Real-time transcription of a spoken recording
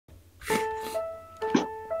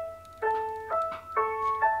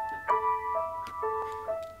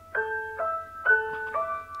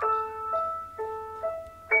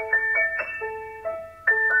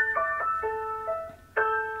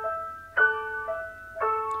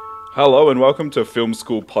Hello and welcome to Film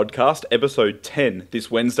School Podcast, episode 10, this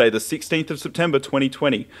Wednesday, the 16th of September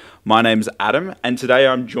 2020. My name's Adam, and today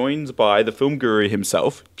I'm joined by the film guru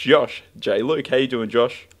himself, Josh. J. Luke, how you doing,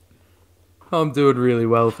 Josh? I'm doing really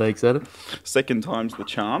well, thanks, Adam. Second time's the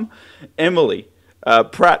charm. Emily.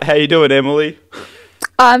 Pratt, how you doing, Emily?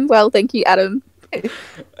 I'm well, thank you, Adam.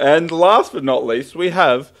 And last but not least, we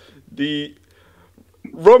have the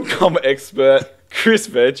rom-com expert, Kris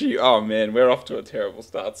Verci. Oh man, we're off to a terrible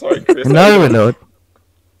start. Sorry, Kris. No, we're not.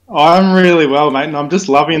 I'm really well, mate, and I'm just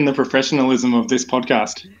loving the professionalism of this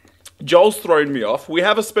podcast. Joel's thrown me off. We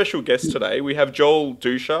have a special guest today. We have Joel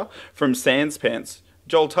Duscher from Sanspants.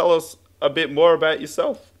 Joel, tell us a bit more about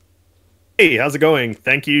yourself. Hey, how's it going?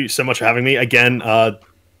 Thank you so much for having me. Again,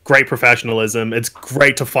 great professionalism. It's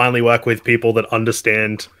great to finally work with people that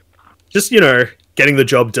understand just, getting the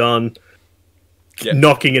job done. Yeah.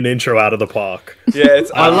 Knocking an intro out of the park. Yeah,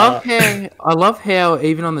 it's. I love how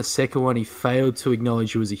even on the second one he failed to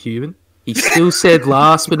acknowledge you as a human. He still said,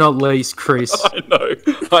 last but not least, Kris.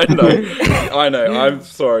 I know. I'm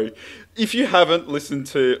sorry. If you haven't listened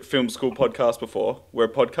to Film School Podcast before, we're a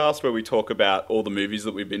podcast where we talk about all the movies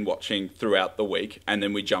that we've been watching throughout the week, and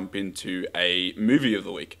then we jump into a movie of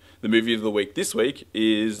the week. The movie of the week this week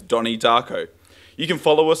is Donny Darko. You can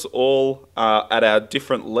follow us all at our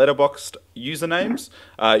different Letterboxd usernames.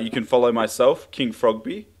 You can follow myself, King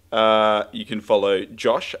Frogby. You can follow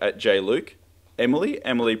Josh at JLuke,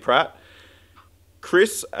 Emily Pratt,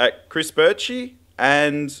 Kris at Kris Verci,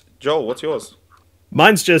 and Joel, what's yours?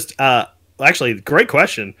 Mine's just, actually, great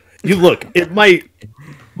question. You look,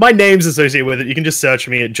 my name's associated with it. You can just search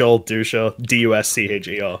me at Joel Duscher,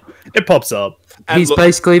 Duscher. It pops up. And he's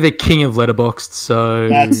basically the king of Letterboxd, so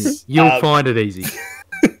you'll find it easy.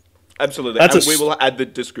 Absolutely. And we will add the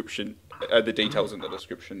description, the details in the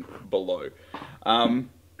description below.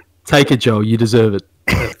 Take it, Joel. You deserve it.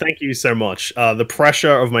 Thank you so much. The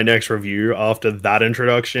pressure of my next review after that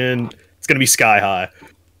introduction, it's going to be sky high.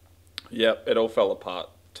 Yep, it all fell apart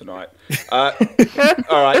tonight. All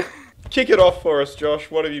right. Kick it off for us,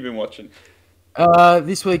 Josh. What have you been watching?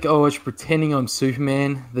 This week I watched Pretending I'm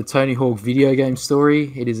Superman, the Tony Hawk video game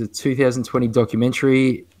story. It is a 2020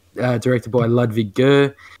 documentary directed by Ludwig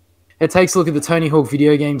Gurr. It takes a look at the Tony Hawk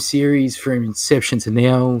video game series from inception to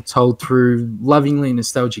now, told through lovingly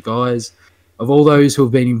nostalgic eyes of all those who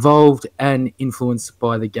have been involved and influenced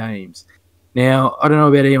by the games. Now, I don't know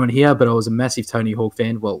about anyone here, but I was a massive Tony Hawk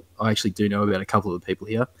fan. Well, I actually do know about a couple of the people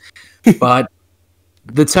here. But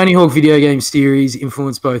the Tony Hawk video game series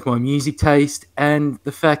influenced both my music taste and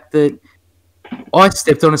the fact that I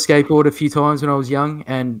stepped on a skateboard a few times when I was young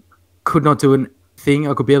and could not do a thing.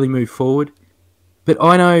 I could barely move forward. But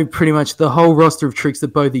I know pretty much the whole roster of tricks that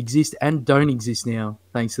both exist and don't exist now,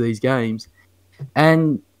 thanks to these games.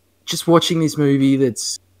 And just watching this movie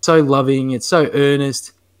that's so loving, it's so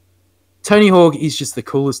earnest. Tony Hawk is just the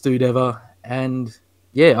coolest dude ever. And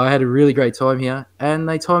yeah, I had a really great time here, and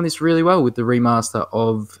they timed this really well with the remaster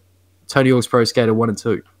of Tony Hawk's Pro Skater 1 and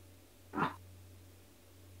 2.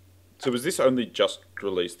 So was this only just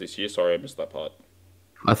released this year? Sorry, I missed that part.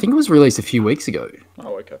 I think it was released a few weeks ago.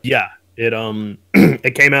 Oh, okay. Yeah, it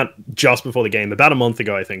it came out just before the game, about a month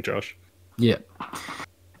ago, I think, Josh. Yeah.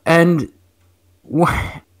 And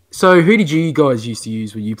so who did you guys used to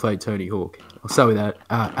use when you played Tony Hawk? I'll start with that.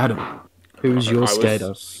 Adam, who was your skater?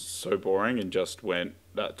 Was so boring and just went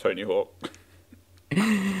Tony Hawk.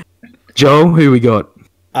 Joel, who we got?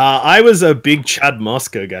 I was a big Chad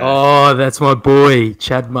Muska guy. Oh, that's my boy,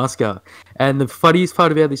 Chad Muska. And the funniest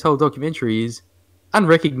part about this whole documentary is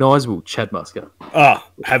unrecognizable Chad Muska.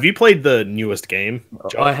 Have you played the newest game,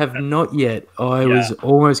 Joel? I have not yet. I was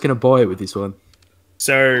almost going to buy it with this one.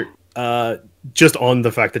 So, just on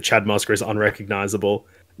the fact that Chad Muska is unrecognizable,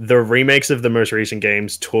 the remakes of the most recent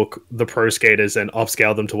games took the pro skaters and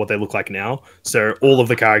upscaled them to what they look like now. So all of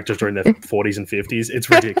the characters are in their 40s and 50s. It's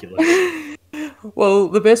ridiculous. Well,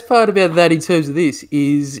 the best part about that in terms of this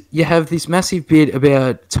is you have this massive bit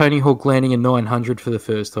about Tony Hawk landing a 900 for the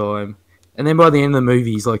first time. And then by the end of the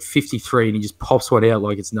movie, he's like 53 and he just pops one out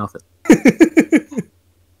like it's nothing.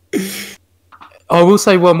 I will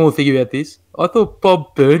say one more thing about this. I thought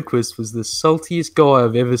Bob Burnquist was the saltiest guy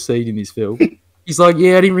I've ever seen in this film. He's like,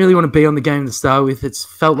 yeah, I didn't really want to be on the game to start with. It's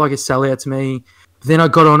felt like a sellout to me. But then I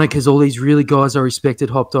got on it because all these really guys I respected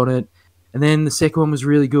hopped on it. And then the second one was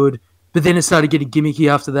really good. But then it started getting gimmicky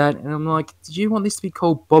after that. And I'm like, did you want this to be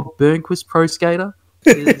called Bob Burnquist Pro Skater?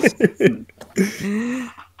 But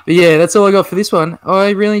yeah, that's all I got for this one. I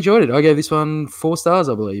really enjoyed it. I gave this one 4 stars,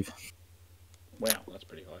 I believe. Wow, that's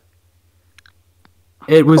pretty high.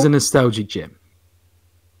 It was a nostalgic gem.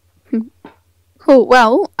 Cool.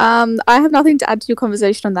 Well, I have nothing to add to your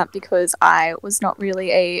conversation on that because I was not really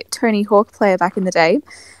a Tony Hawk player back in the day.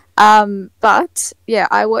 But yeah,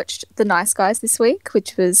 I watched The Niceguys this week,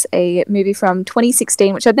 which was a movie from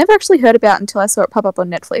 2016, which I'd never actually heard about until I saw it pop up on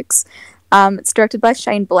Netflix. It's directed by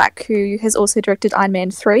Shane Black, who has also directed Iron Man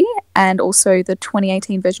 3 and also the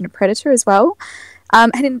 2018 version of Predator as well.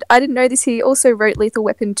 And I didn't know this, he also wrote Lethal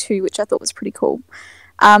Weapon 2, which I thought was pretty cool.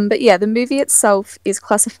 But yeah, the movie itself is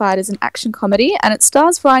classified as an action comedy, and it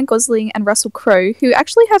stars Ryan Gosling and Russell Crowe, who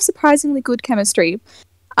actually have surprisingly good chemistry.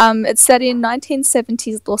 It's set in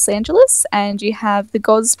 1970s Los Angeles, and you have the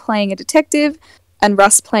Gos playing a detective and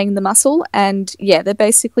Russ playing the muscle, and yeah, they're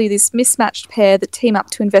basically this mismatched pair that team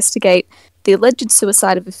up to investigate the alleged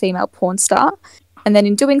suicide of a female porn star, and then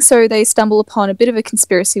in doing so, they stumble upon a bit of a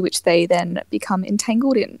conspiracy which they then become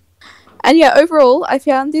entangled in. And yeah, overall, I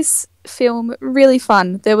found this film really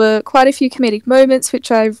fun. There were quite a few comedic moments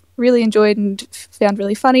which I really enjoyed and found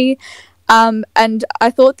really funny. And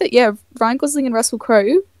I thought that, yeah, Ryan Gosling and Russell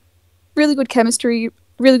Crowe, really good chemistry,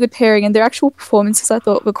 really good pairing, and their actual performances I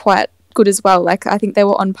thought were quite good as well. Like, I think they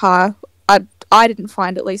were on par. I didn't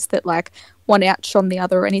find, at least, that like one outshone the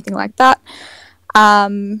other or anything like that.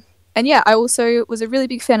 And yeah, I also was a really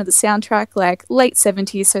big fan of the soundtrack, like late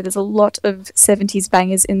 70s, so there's a lot of 70s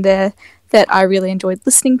bangers in there that I really enjoyed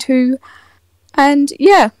listening to. And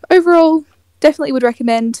yeah, overall, definitely would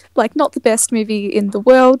recommend. Like, not the best movie in the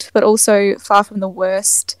world, but also far from the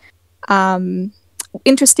worst.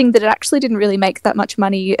 Interesting that it actually didn't really make that much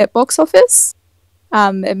money at box office.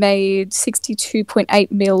 It made 62.8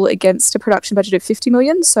 mil against a production budget of 50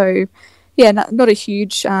 million, so yeah, not a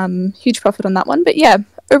huge profit on that one. But yeah,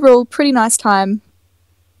 overall, pretty nice time.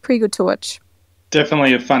 Pretty good to watch.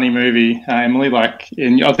 Definitely a funny movie, Emily.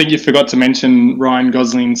 And I think you forgot to mention Ryan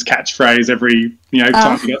Gosling's catchphrase every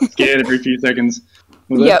time he got scared every few seconds.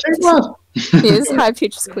 Yep. His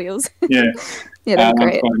high-pitched squeals. Yeah. Yeah, that's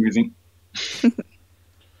great. Quite amusing.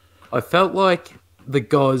 I felt like the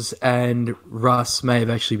Goz and Russ may have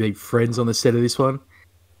actually been friends on the set of this one,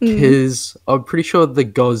 because I'm pretty sure the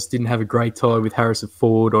Goz didn't have a great time with Harrison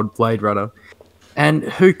Ford on Blade Runner. And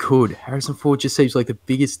who could? Harrison Ford just seems like the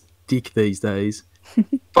biggest dick these days.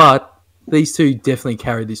 But these two definitely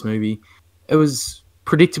carried this movie. It was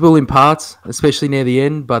predictable in parts, especially near the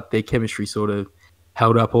end, but their chemistry sort of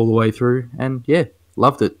held up all the way through. And yeah,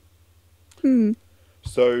 loved it.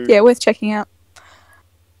 So yeah, worth checking out.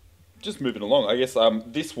 Just moving along, I guess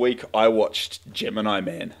this week I watched Gemini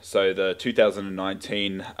Man, so the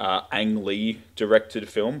 2019 Ang Lee directed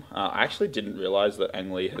film. I actually didn't realise that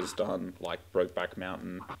Ang Lee has done like Brokeback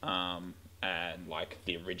Mountain and like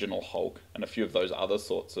the original Hulk and a few of those other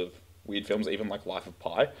sorts of weird films, even like Life of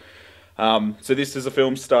Pi. So this is a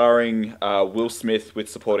film starring Will Smith with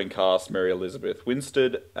supporting cast Mary Elizabeth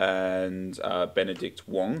Winstead and Benedict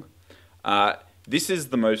Wong. This is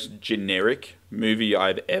the most generic movie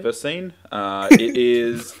I've ever seen. It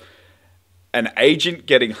is an agent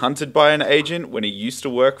getting hunted by an agent when he used to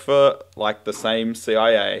work for like the same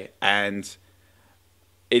CIA, and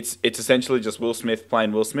it's essentially just Will Smith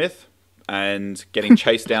playing Will Smith and getting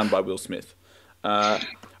chased down by Will Smith.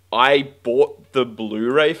 I bought the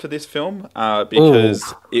Blu-ray for this film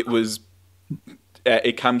because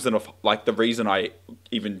it comes in like the reason I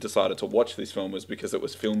even decided to watch this film was because it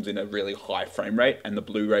was filmed in a really high frame rate, and the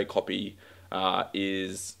Blu-ray copy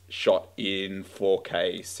is shot in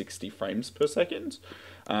 4K 60 frames per second,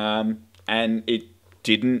 and it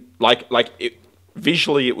didn't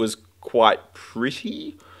visually it was quite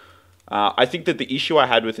pretty. I think that the issue I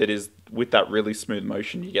had with it is with that really smooth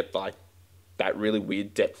motion, you get like that really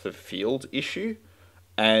weird depth of field issue,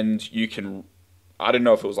 and you can, I don't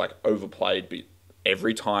know if it was like overplayed, but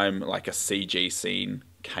every time like a CG scene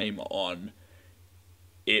came on,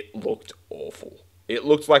 it looked awful. It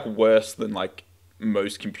looked like worse than like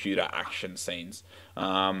most computer action scenes.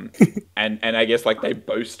 And I guess like they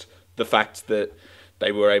boast the fact that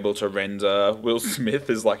they were able to render Will Smith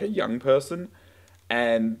as like a young person,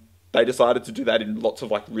 and they decided to do that in lots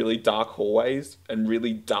of like really dark hallways and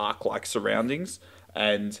really dark like surroundings.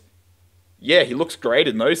 And yeah, he looks great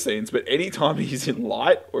in those scenes, but anytime he's in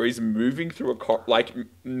light or he's moving through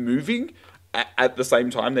moving at the same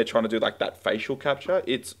time they're trying to do like that facial capture,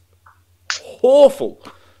 it's awful.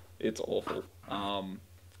 It's awful.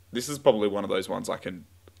 This is probably one of those ones I can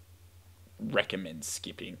recommend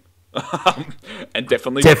skipping. And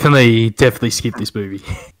definitely skip this movie.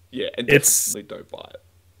 Yeah, and definitely don't buy it.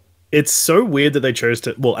 It's so weird that they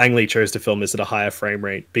Ang Lee chose to film this at a higher frame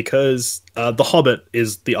rate, because The Hobbit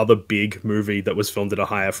is the other big movie that was filmed at a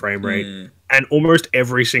higher frame rate. And almost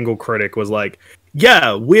every single critic was like,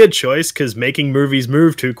 yeah, weird choice, because making movies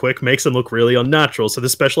move too quick makes them look really unnatural, so the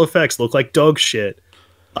special effects look like dog shit.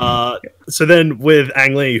 So then with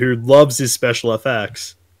Ang Lee, who loves his special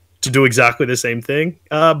effects, to do exactly the same thing,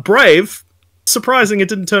 brave, surprising it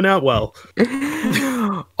didn't turn out well.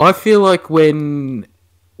 I feel like when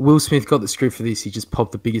Will Smith got the script for this, he just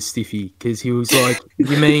popped the biggest stiffy, because he was like,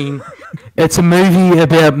 you mean it's a movie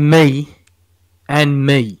about me and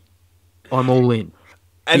me? I'm all in.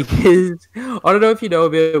 And because I don't know if you know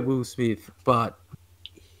about Will Smith, but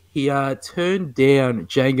he turned down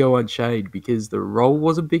Django Unchained because the role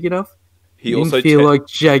wasn't big enough. He didn't feel like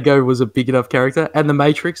Django was a big enough character. And The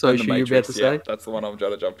Matrix, I assume you're about to say. That's the one I'm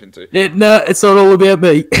trying to jump into. Yeah, no, it's not all about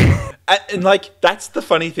me. and like, that's the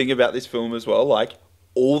funny thing about this film as well. Like,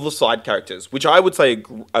 all the side characters, which I would say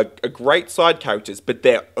are great side characters, but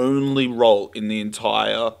their only role in the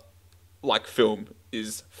entire like film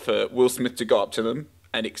is for Will Smith to go up to them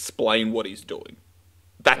and explain what he's doing.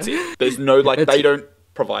 That's it. There's no, like, they don't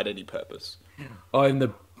provide any purpose. I'm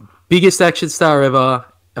the biggest action star ever,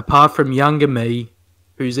 apart from younger me,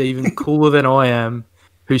 who's even cooler than I am,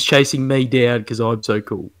 who's chasing me down because I'm so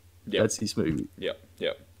cool. Yep. That's this movie. Yep.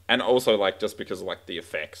 And also, like, just because of, like, the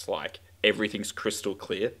effects, like, everything's crystal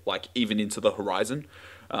clear, like, even into the horizon.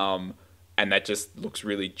 And that just looks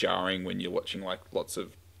really jarring when you're watching, like, lots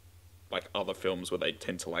of like other films where they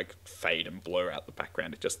tend to like fade and blur out the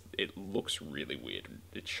background. It looks really weird and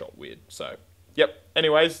it's shot weird. So, yep.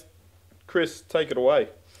 Anyways, Kris, take it away.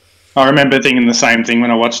 I remember thinking the same thing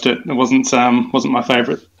when I watched it. It wasn't my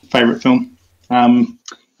favorite film.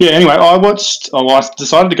 Anyway, I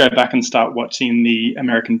decided to go back and start watching the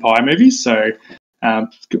American Pie movies. So,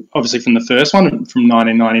 obviously from the first one from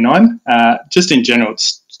 1999. Just in general,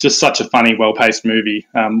 it's just such a funny, well-paced movie.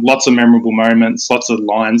 Lots of memorable moments, lots of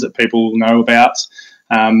lines that people know about.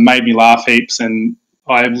 Made me laugh heaps, and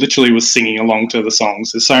I literally was singing along to the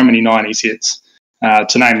songs. There's so many 90s hits.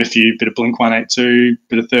 To name a few, bit of Blink-182,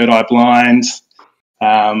 bit of Third Eye Blind,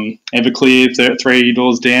 Everclear, Three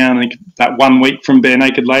Doors Down. I think that 1 week from Bare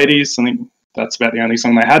Naked Ladies. I think that's about the only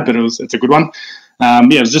song they had, but it's a good one.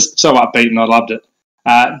 It was just so upbeat, and I loved it.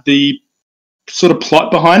 The sort of plot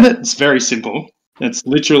behind it, it's very simple. It's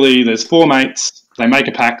literally, there's four mates, they make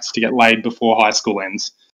a pact to get laid before high school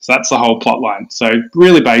ends. So that's the whole plot line. So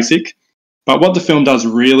really basic. But what the film does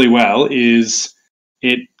really well is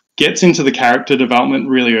it gets into the character development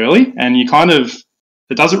really early, and it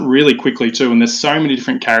does it really quickly too, and there's so many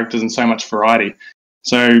different characters and so much variety.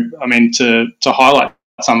 So, I mean, to highlight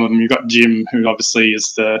some of them, you've got Jim, who obviously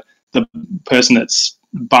is the person that's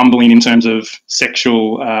bumbling in terms of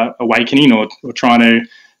sexual awakening or trying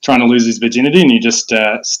to lose his virginity, and he just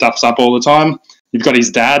stuffs up all the time. You've got his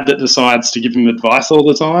dad that decides to give him advice all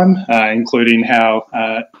the time, including how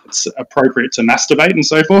it's appropriate to masturbate and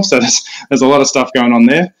so forth. So there's a lot of stuff going on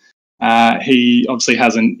there. He obviously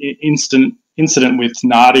has an incident with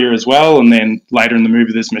Nadia as well, and then later in the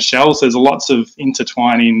movie there's Michelle. So there's lots of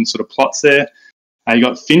intertwining sort of plots there. You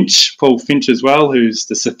got Paul Finch as well, who's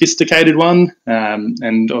the sophisticated one,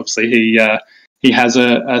 and obviously he has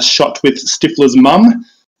a shot with Stifler's mum.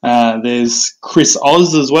 There's Chris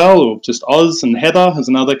Oz as well, or just Oz and Heather as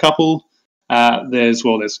another couple. There's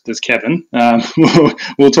Kevin.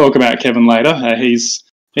 We'll talk about Kevin later. He's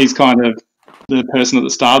kind of the person at the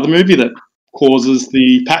start of the movie that causes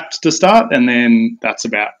the pact to start, and then that's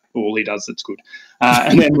about all he does that's good.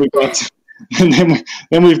 And then we've got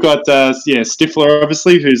Stifler,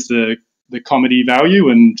 obviously, who's the comedy value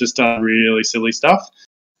and just really silly stuff.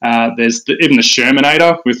 There's even the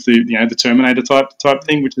Shermanator with the Terminator type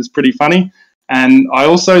thing, which is pretty funny. And I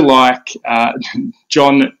also like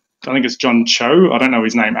John. I think it's John Cho. I don't know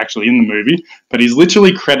his name actually in the movie, but he's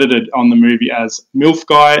literally credited on the movie as MILF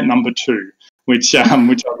Guy number 2, which I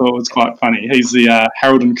thought was quite funny. He's the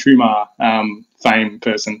Harold and Kumar fame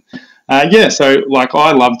person. So like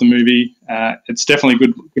I love the movie. It's definitely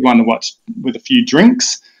a good one to watch with a few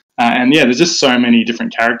drinks. And there's just so many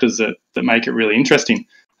different characters that make it really interesting.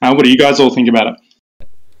 What do you guys all think about it?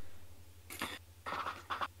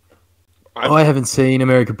 I haven't seen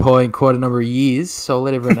American Pie in quite a number of years, so I'll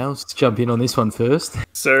let everyone else jump in on this one first.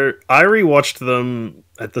 So I rewatched them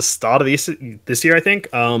at the start of this year, I think.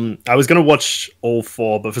 I was going to watch all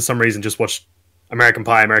 4, but for some reason just watched American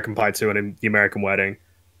Pie, American Pie 2, and The American Wedding.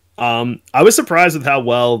 I was surprised with how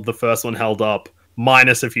well the first one held up,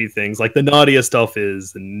 minus a few things. Like the Nadia stuff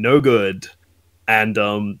is no good,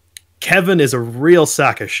 and Kevin is a real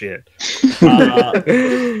sack of shit.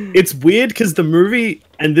 It's weird because the movie,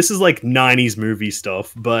 and this is like 90s movie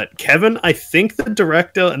stuff, but Kevin, I think the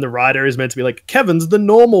director and the writer is meant to be like, Kevin's the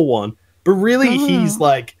normal one. But really, he's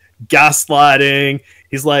like gaslighting.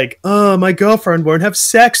 He's like, oh, my girlfriend won't have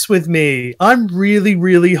sex with me. I'm really,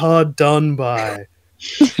 really hard done by.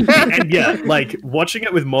 And yeah, like, watching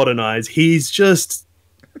it with modern eyes, he's just...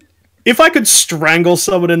 If I could strangle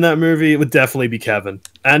someone in that movie, it would definitely be Kevin.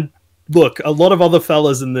 And look, a lot of other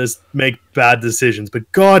fellas in this make bad decisions,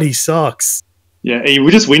 but God, he sucks. Yeah, he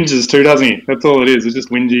just whinges too, doesn't he? That's all it is. It's just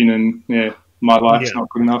whinging and, yeah, my life's not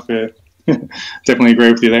good enough. Yeah, definitely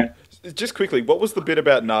agree with you there. Just quickly, what was the bit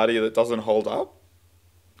about Nadia that doesn't hold up?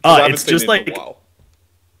 It's just like...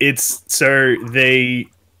 It's so they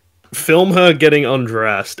film her getting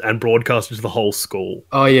undressed and broadcast it to the whole school.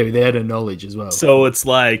 Oh yeah, without her knowledge as well. So it's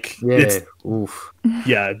like, oof.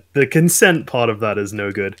 Yeah, the consent part of that is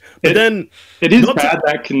no good. But then it is bad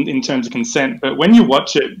in terms of consent. But when you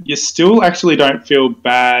watch it, you still actually don't feel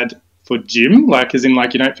bad for Jim. Like, as in,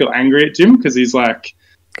 like, you don't feel angry at Jim because he's like,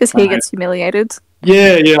 because he gets humiliated.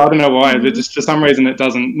 Yeah, I don't know why, but just for some reason it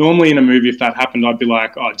doesn't. Normally in a movie, if that happened, I'd be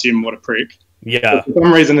like, oh, Jim, what a prick. Yeah. But for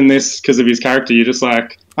some reason in this, because of his character, you're just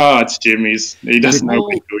like, oh, it's Jim. He doesn't know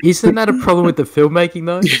what he's doing. Isn't that a problem with the filmmaking,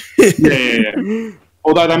 though? Yeah.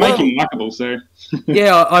 Although they make him likable, so...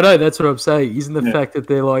 Yeah, I know, that's what I'm saying. Isn't the fact that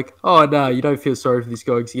they're like, oh, no, you don't feel sorry for this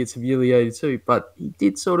guy because he gets humiliated too, but he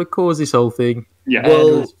did sort of cause this whole thing. Yeah.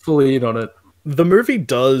 Well, was fully in on it. The movie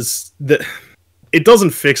does... It doesn't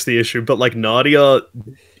fix the issue, but, like, Nadia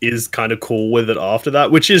is kind of cool with it after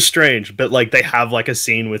that, which is strange, but, like, they have, like, a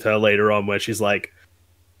scene with her later on where she's like,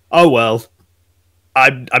 oh, well,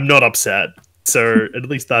 I'm not upset. So at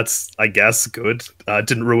least that's, I guess, good.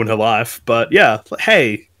 Didn't ruin her life. But yeah,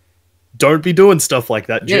 hey, don't be doing stuff like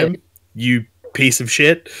that, Jim. Yeah. You piece of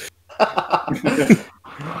shit.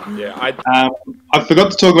 Yeah, I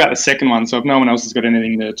forgot to talk about the second one, so if no one else has got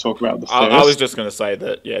anything to talk about the first. I was just going to say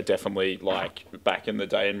that, yeah, definitely, like, back in the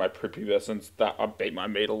day in my prepubescence, that I beat my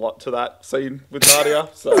meat a lot to that scene with Nadia,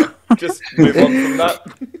 so just move on from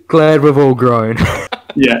that. Glad we've all grown.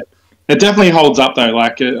 Yeah. It definitely holds up, though.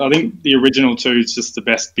 Like, I think the original two is just the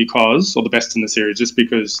best the best in the series, just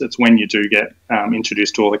because it's when you do get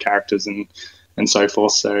introduced to all the characters and so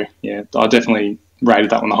forth. So, yeah, I definitely rated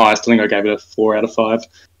that one the highest. I think I gave it a 4 out of 5.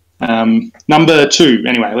 Number 2,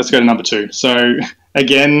 anyway, let's go to number 2. So,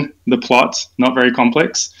 again, the plot, not very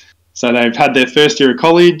complex. So they've had their first year of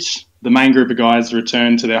college. The main group of guys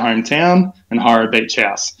return to their hometown and hire a beach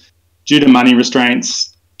house. Due to money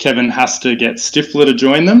restraints, Kevin has to get Stifler to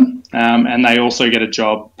join them, and they also get a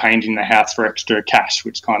job painting the house for extra cash,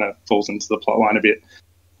 which kind of falls into the plot line a bit.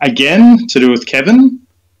 Again, to do with Kevin,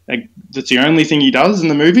 that's the only thing he does in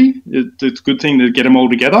the movie. It's a good thing to get them all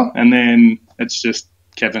together, and then it's just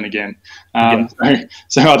Kevin again.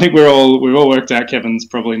 So I think we've all worked out Kevin's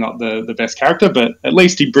probably not the best character, but at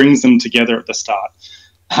least he brings them together at the start.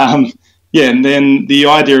 And then the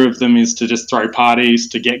idea of them is to just throw parties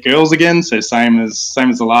to get girls again. So same as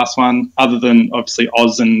the last one, other than obviously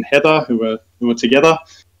Oz and Heather who are together.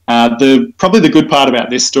 Probably the good part about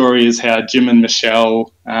this story is how Jim and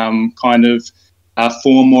Michelle kind of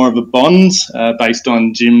form more of a bond based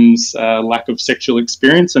on Jim's lack of sexual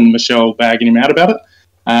experience and Michelle bagging him out about it.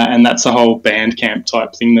 And that's a whole band camp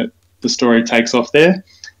type thing that the story takes off there.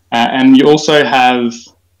 And you also have,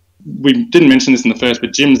 we didn't mention this in the first,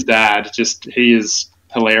 but Jim's dad, he is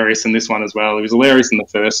hilarious in this one as well. He was hilarious in the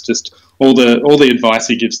first, just all the advice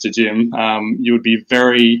he gives to Jim. You would be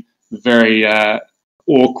very, very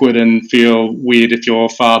awkward and feel weird if your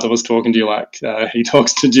father was talking to you like he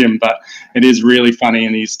talks to Jim, but it is really funny,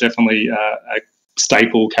 and he's definitely a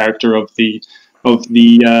staple character of the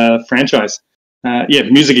franchise.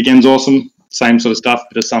 Music again is awesome. Same sort of stuff,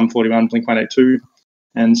 bit of Sum 41, Blink-182,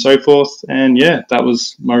 and so forth. And yeah, that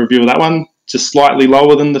was my review of that one. Just slightly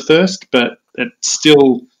lower than the first, but it's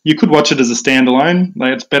still, you could watch it as a standalone.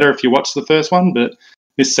 Like, it's better if you watch the first one, but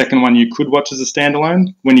this second one you could watch as a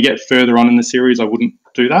standalone. When you get further on in the series, I wouldn't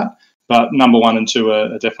do that. But number 1 and 2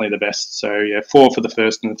 are definitely the best. So yeah, 4 for the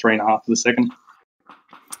first and 3.5 for the second.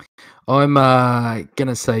 I'm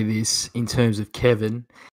gonna say this in terms of Kevin.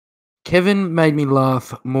 Kevin made me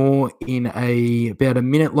laugh more in about a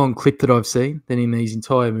minute-long clip that I've seen than in these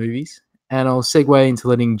entire movies. And I'll segue into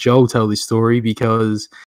letting Joel tell this story, because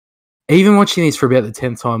even watching this for about the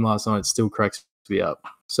 10th time last night, it still cracks me up.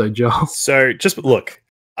 So, Joel. So, just look,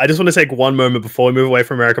 I just want to take one moment before we move away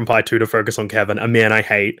from American Pie 2 to focus on Kevin, a man I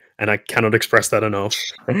hate, and I cannot express that enough.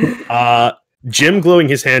 Jim gluing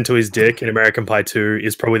his hand to his dick in American Pie 2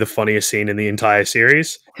 is probably the funniest scene in the entire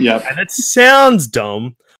series. Yeah. And it sounds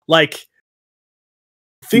dumb. Like,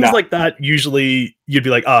 things like that, usually you'd be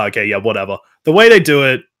like, oh, okay, yeah, whatever. The way they do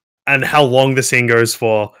it, and how long the scene goes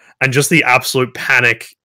for, and just the absolute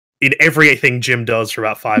panic in everything Jim does for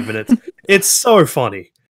about 5 minutes, it's so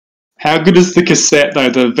funny. How good is the cassette, though,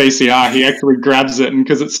 the VCR? He actually grabs it, and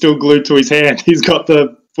because it's still glued to his hand, he's got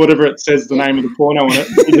the, whatever it says, the name of the porno on it.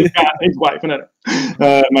 He's waving at it.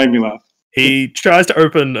 It made me laugh. He tries to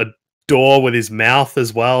open a door with his mouth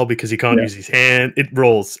as well because he can't use his hand. It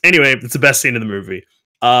rolls. Anyway, it's the best scene in the movie.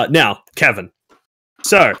 Now, Kevin.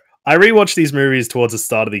 So, I rewatched these movies towards the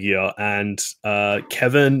start of the year, and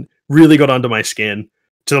Kevin really got under my skin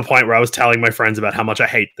to the point where I was telling my friends about how much I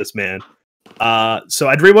hate this man. So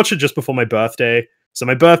I'd rewatched it just before my birthday. So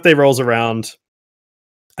my birthday rolls around,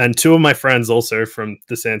 and two of my friends also from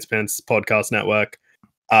the Sanspants Podcast Network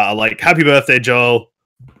are like, "Happy birthday, Joel.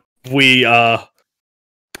 We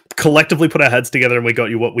collectively put our heads together and we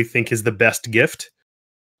got you what we think is the best gift."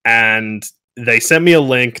 And they sent me a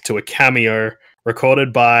link to a cameo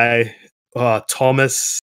recorded by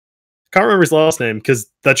Thomas. Can't remember his last name because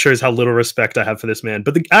that shows how little respect I have for this man.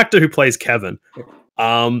 But the actor who plays Kevin.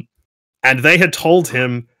 And they had told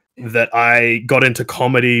him that I got into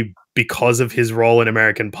comedy because of his role in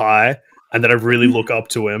American Pie and that I really look up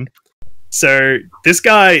to him. So this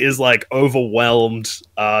guy is like overwhelmed,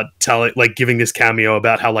 giving this cameo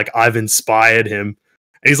about how like I've inspired him.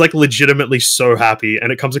 And he's like legitimately so happy,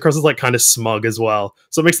 and it comes across as like kind of smug as well.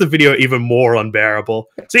 So it makes the video even more unbearable.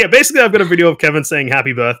 So yeah, basically I've got a video of Kevin saying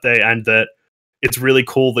happy birthday and that it's really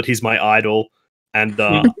cool that he's my idol. And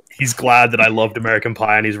he's glad that I loved American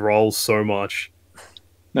Pie and his roles so much.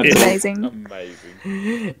 That's amazing.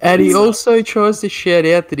 Amazing. And he also tries to shout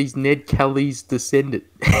out that he's Ned Kelly's descendant.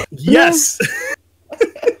 Yes!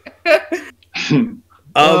 Which,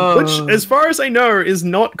 as far as I know, is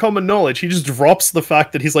not common knowledge. He just drops the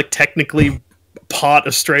fact that he's like technically part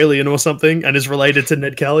Australian or something and is related to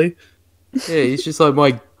Ned Kelly. Yeah, he's just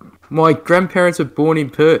like, my grandparents were born in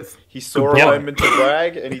Perth. He saw a moment to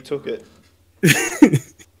brag and he took it.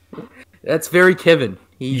 That's very Kevin.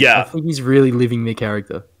 I think he's really living the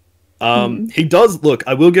character. He does look.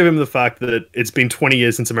 I will give him the fact that it's been 20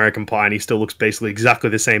 years since American Pie, and he still looks basically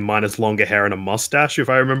exactly the same, minus longer hair and a mustache, if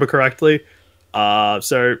I remember correctly.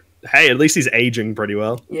 So hey, at least he's aging pretty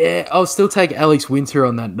well. Yeah, I'll still take Alex Winter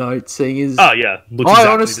on that note, seeing as looks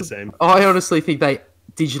exactly the same. I honestly think they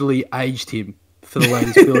digitally aged him for the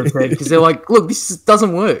latest Bill and Ted because they're like, look, this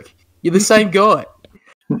doesn't work. You're the same guy.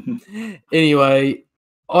 Anyway,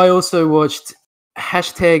 I also watched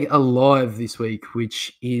 #Alive this week,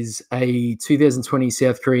 which is a 2020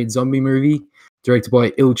 South Korean zombie movie directed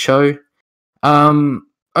by Il Cho. I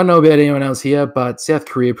don't know about anyone else here, but South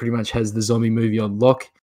Korea pretty much has the zombie movie on lock.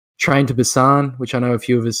 Train to Busan, which I know a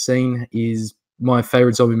few of us seen, is my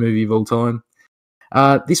favourite zombie movie of all time.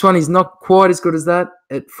 This one is not quite as good as that.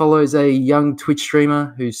 It follows a young Twitch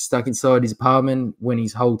streamer who's stuck inside his apartment when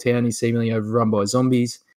his whole town is seemingly overrun by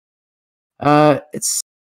zombies. It's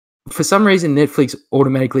for some reason Netflix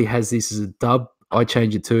automatically has this as a dub. I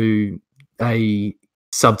change it to a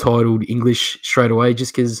subtitled English straight away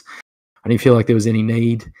just because I didn't feel like there was any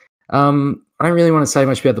need. I don't really want to say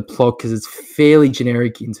much about the plot because it's fairly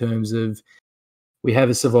generic in terms of we have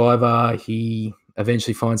a survivor, he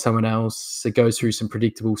eventually finds someone else, it goes through some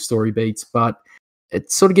predictable story beats, but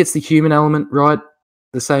it sort of gets the human element right,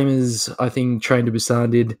 the same as I think Train to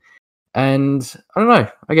Busan did. And I don't know,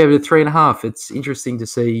 I gave it a 3.5. It's interesting to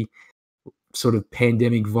see sort of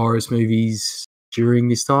pandemic virus movies during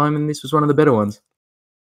this time, and this was one of the better ones.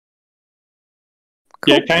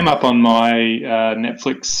 Cool. Yeah, it came up on my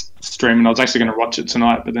Netflix stream, and I was actually going to watch it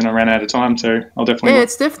tonight, but then I ran out of time, so I'll definitely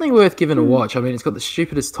it's definitely worth giving a watch. I mean, it's got the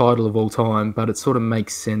stupidest title of all time, but it sort of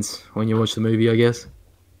makes sense when you watch the movie, I guess.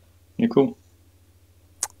 Yeah, cool.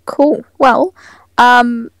 Cool. Well,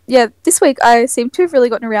 this week I seem to have really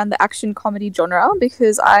gotten around the action comedy genre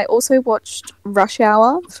because I also watched Rush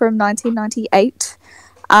Hour from 1998.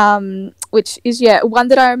 Which is, one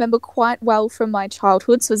that I remember quite well from my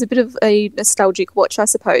childhood. So it was a bit of a nostalgic watch, I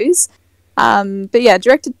suppose.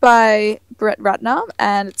 Directed by Brett Ratner,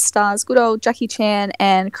 and it stars good old Jackie Chan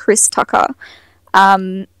and Kris Tucker.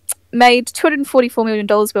 Made $244 million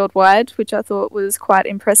worldwide, which I thought was quite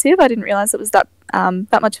impressive. I didn't realise it was that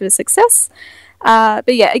much of a success.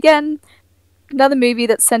 Again, another movie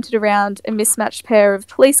that's centered around a mismatched pair of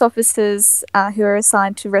police officers who are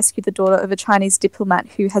assigned to rescue the daughter of a Chinese diplomat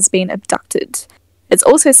who has been abducted. It's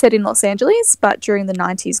also set in Los Angeles, but during the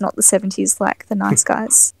 90s, not the 70s like the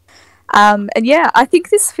Niceguys. I think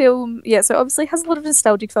this film, so obviously has a lot of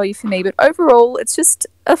nostalgic value for me, but overall, it's just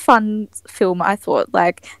a fun film, I thought.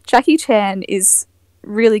 Like, Jackie Chan is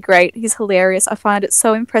really great. He's hilarious. I find it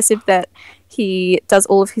so impressive that he does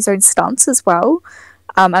all of his own stunts as well.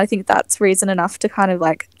 I think that's reason enough to kind of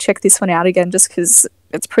like check this one out again just because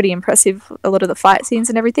it's pretty impressive, a lot of the fight scenes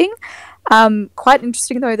and everything. Quite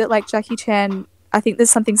interesting though that like Jackie Chan I think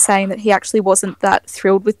there's something saying that he actually wasn't that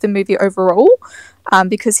thrilled with the movie overall,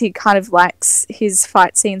 because he kind of likes his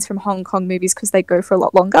fight scenes from Hong Kong movies because they go for a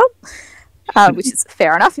lot longer, which is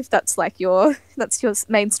fair enough if that's like that's your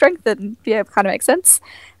main strength. Then yeah, it kind of makes sense.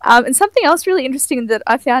 And something else really interesting that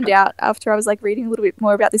I found out after I was like reading a little bit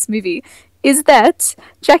more about this movie is that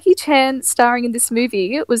Jackie Chan starring in this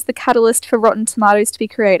movie was the catalyst for Rotten Tomatoes to be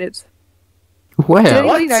created. Wow. Did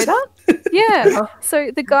anybody know that? Yeah. So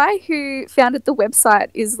the guy who founded the website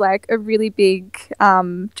is like a really big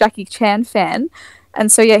Jackie Chan fan.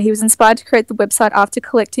 And so, yeah, he was inspired to create the website after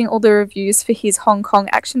collecting all the reviews for his Hong Kong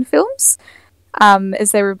action films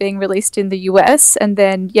as they were being released in the US. And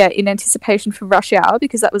then, yeah, in anticipation for Rush Hour,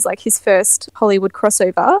 because that was like his first Hollywood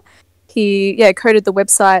crossover, he, coded the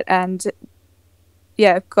website and,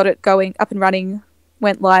 got it going up and running,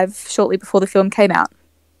 went live shortly before the film came out.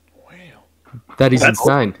 That is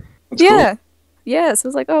insane. That's cool. Yeah, so I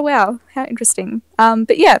was like, oh wow, how interesting.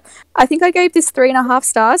 But yeah, I think I gave this 3.5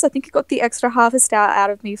 stars. I think it got the extra half a star out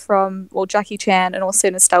of me from Jackie Chan and also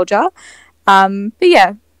nostalgia. But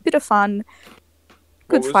yeah, bit of fun,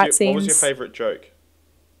 good fight scenes. What was your favourite joke?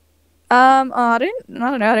 I don't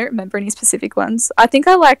know. I don't remember any specific ones. I think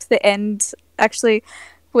I liked the end actually,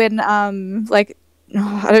 when I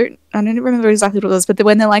don't remember exactly what it was, but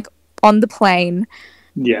when they're like on the plane.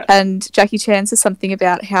 Yeah. And Jackie Chan says something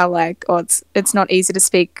about how like, it's not easy to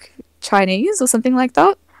speak Chinese or something like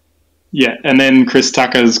that. Yeah, and then Chris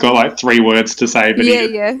Tucker's got like 3 words to say, but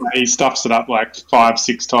he stuffs it up like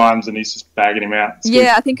 5-6 times, and he's just bagging him out.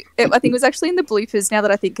 I think it was actually in the bloopers. Now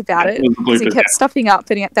that I think about it, because he kept stuffing up,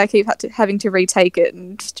 and they keep having to retake it,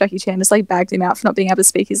 and Jackie Chan just like bagged him out for not being able to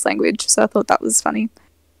speak his language. So I thought that was funny.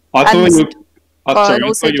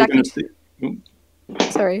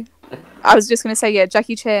 Sorry. I was just going to say, yeah,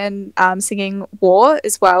 Jackie Chan singing War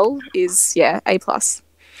as well is, A+.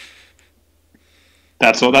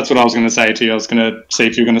 That's what I was going to say to you. I was going to see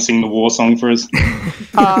if you're going to sing the War song for us.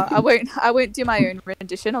 I won't do my own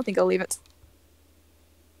rendition. I think I'll leave it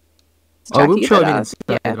to Jackie. I will chime in and say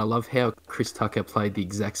that I love how Chris Tucker played the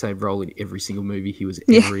exact same role in every single movie he was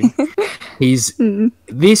ever in. He's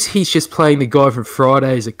just playing the guy from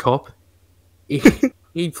Friday as a cop.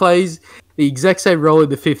 He plays the exact same role in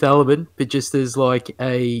The Fifth Element, but just as like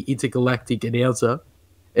a intergalactic announcer.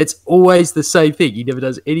 It's always the same thing. He never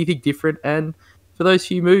does anything different, and for those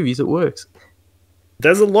few movies, it works.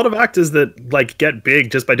 There's a lot of actors that like get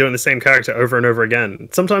big just by doing the same character over and over again.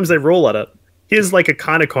 Sometimes they roll at it. Here's like a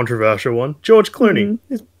kind of controversial one. George Clooney.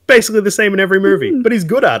 He's basically the same in every movie, but he's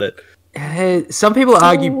good at it. Some people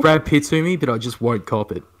argue Brad Pitt to me, but I just won't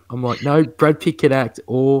cop it. I'm like, no, Brad Pitt can act,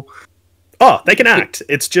 or... Oh, they can act.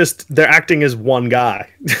 It's just they're acting as one guy.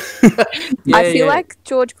 I feel like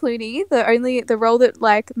George Clooney, the role that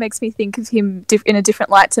like makes me think of him in a different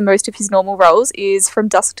light to most of his normal roles is From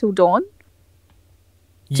Dusk Till Dawn.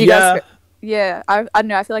 I don't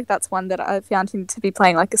know. I feel like that's one that I found him to be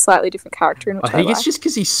playing like a slightly different character in. Which I think it's just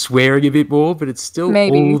because he's swearing a bit more, but it's still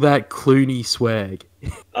all that Clooney swag.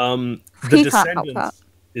 The Descendants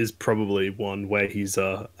is probably one where he's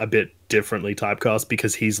a bit differently typecast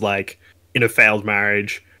because he's like in a failed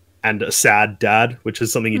marriage and a sad dad, which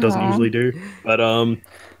is something he doesn't usually do. But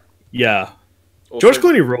yeah, also, George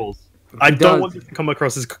Clooney rules. I don't want this to come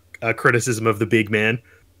across as criticism of the big man.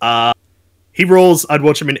 He rules. I'd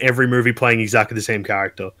watch him in every movie playing exactly the same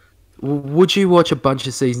character. Would you watch a bunch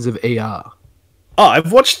of seasons of ER? Oh,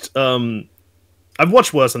 I've watched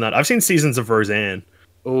worse than that. I've seen seasons of Roseanne.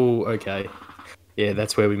 Oh, okay. Yeah,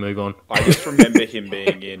 that's where we move on. I just remember him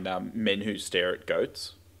being in Men Who Stare at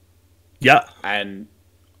Goats. Yeah. And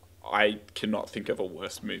I cannot think of a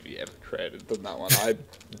worse movie ever created than that one.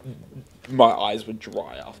 My eyes would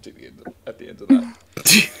dry at the end of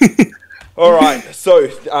that. All right,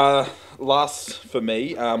 so last for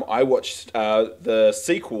me, I watched the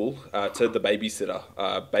sequel to The Babysitter,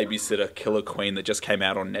 Babysitter Killer Queen, that just came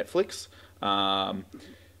out on Netflix.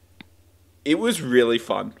 It was really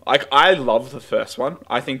fun. I love the first one.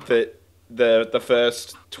 I think that the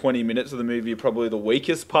first 20 minutes of the movie are probably the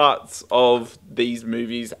weakest parts of these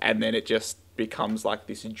movies, and then it just becomes like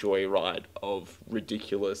this joyride of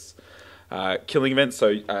ridiculous killing events.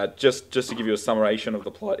 So just to give you a summation of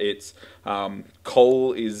the plot, it's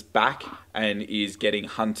Cole is back and is getting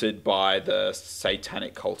hunted by the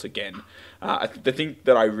satanic cult again. The thing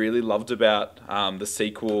that I really loved about the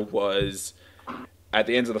sequel was at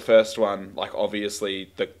the end of the first one, like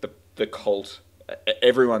obviously the cult,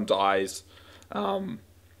 everyone dies, and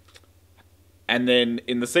then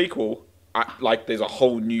in the sequel, like there's a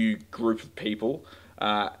whole new group of people,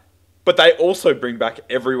 but they also bring back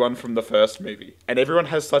everyone from the first movie, and everyone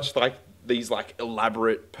has such like these like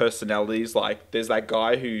elaborate personalities. Like there's that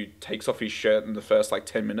guy who takes off his shirt in the first like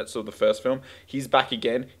 10 minutes of the first film. He's back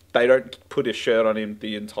again. They don't put a shirt on him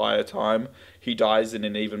the entire time. He dies in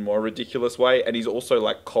an even more ridiculous way, and he's also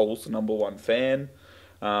like Cole's #1 fan.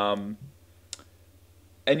 And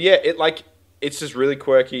yeah, it's just really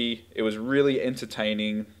quirky. It was really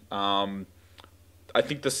entertaining. I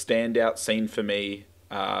think the standout scene for me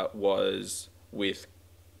was with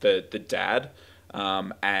the dad,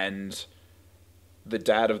 and the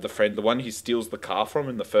dad of the friend, the one he steals the car from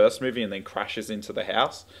in the first movie and then crashes into the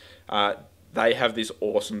house. They have this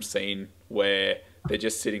awesome scene where they're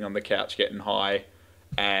just sitting on the couch getting high,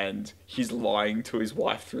 and he's lying to his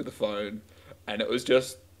wife through the phone, and it was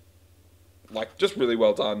just really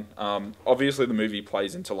well done. Obviously the movie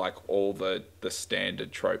plays into like all the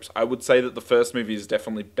standard tropes. I would say that the first movie is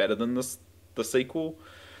definitely better than the sequel.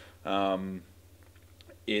 The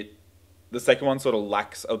second one sort of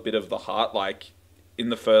lacks a bit of the heart. Like in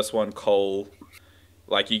the first one, Cole,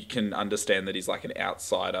 like you can understand that he's like an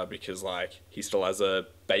outsider because like he still has a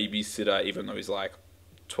babysitter even though he's like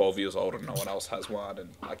 12 years old and no one else has one, and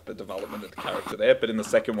like the development of the character there. But in the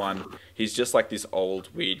second one, he's just like this old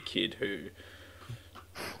weird kid who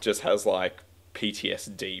just has like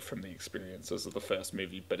PTSD from the experiences of the first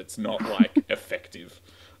movie, but it's not like effective.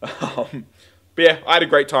 But yeah, I had a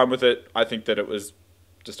great time with it. I think that it was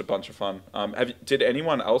just a bunch of fun. Did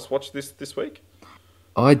anyone else watch this week?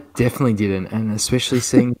 I definitely didn't, and especially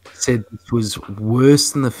seeing said it was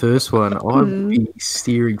worse than the first one. I'd be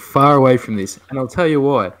steering far away from this, and I'll tell you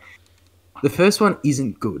why. The first one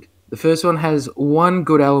isn't good. The first one has one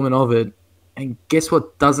good element of it, and guess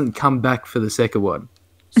what doesn't come back for the second one?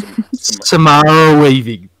 Samara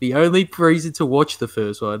Weaving. The only reason to watch the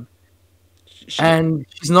first one, and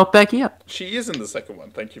she's not back yet. She is in the second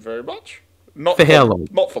one. Thank you very much. Not for how long?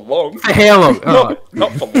 Not for long. For how long?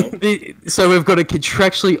 Not for long. So we've got a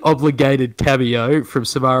contractually obligated cameo from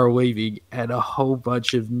Samara Weaving and a whole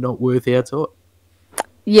bunch of not worth our time.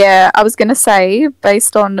 Yeah, I was going to say,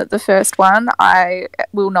 based on the first one, I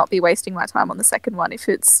will not be wasting my time on the second one. If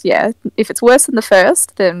it's worse than the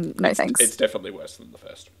first, then no thanks. It's definitely worse than the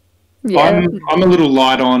first. Yeah. I'm a little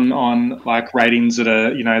light on like ratings that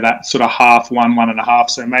are, you know, that sort of 1.5.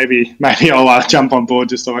 So maybe I'll jump on board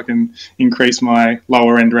just so I can increase my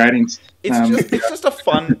lower end ratings. It's just a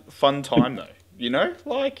fun time though, you know,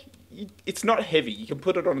 like it's not heavy. You can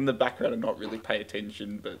put it on in the background and not really pay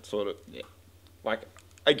attention, but sort of like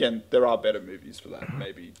again, there are better movies for that.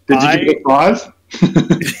 Maybe. Did you give it 5?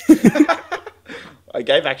 I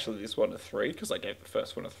gave actually this one a 3 because I gave the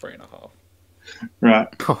first one a 3.5. Right.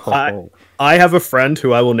 I have a friend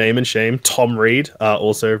who I will name and shame, Tom Reed,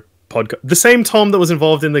 also podcast. The same Tom that was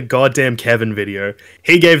involved in the goddamn Kevin video.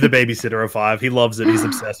 He gave The Babysitter a 5. He loves it. He's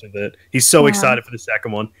obsessed with it. He's so excited for the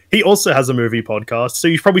second one. He also has a movie podcast, so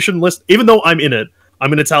you probably shouldn't listen. Even though I'm in it,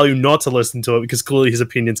 I'm going to tell you not to listen to it because clearly his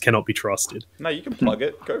opinions cannot be trusted. No, you can plug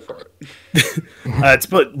it. Go for it.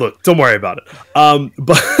 But look, don't worry about it.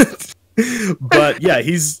 But yeah,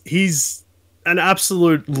 he's an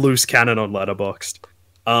absolute loose cannon on Letterboxd.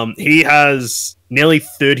 He has nearly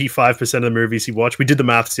 35% of the movies he watched. We did the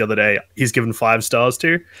maths the other day. He's given 5 stars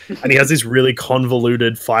to, and he has this really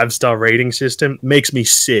convoluted 5-star rating system. Makes me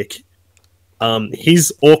sick.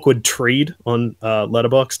 He's awkward treed on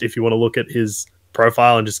Letterboxd if you want to look at his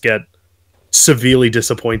profile and just get severely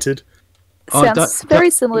disappointed. Sounds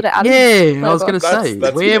very similar to Adam's. Yeah, I was going to say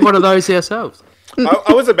we have one of those ourselves.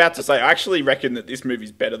 I was about to say, I actually reckon that this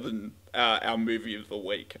movie's better than our movie of the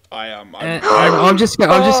week. I'm just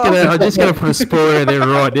gonna put a spoiler there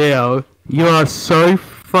right now. You are so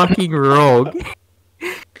fucking wrong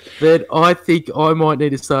that I think I might need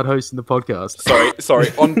to start hosting the podcast. Sorry,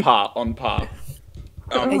 on par.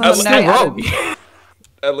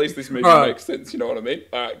 At least this movie makes sense. You know what I mean?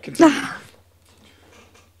 All right, continue.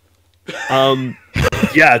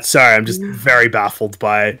 Yeah, sorry, I'm just very baffled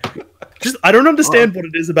by. I don't understand what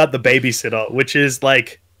it is about The Babysitter, which is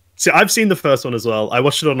like. See, I've seen the first one as well. I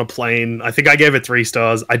watched it on a plane. I think I gave it 3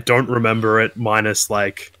 stars. I don't remember it, minus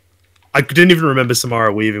like. I didn't even remember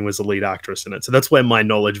Samara Weaving was the lead actress in it, so that's where my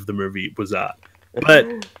knowledge of the movie was at.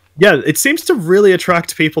 But yeah, it seems to really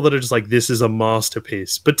attract people that are just like, this is a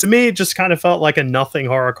masterpiece. But to me, it just kind of felt like a nothing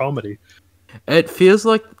horror comedy. It feels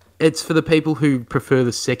like it's for the people who prefer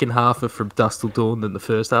the second half of From Dusk Till Dawn than the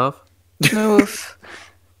first half. Oof.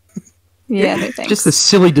 Yeah, no thanks. Just a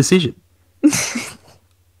silly decision.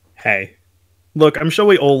 Hey, look, I'm sure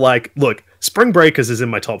we all like... Look, Spring Breakers is in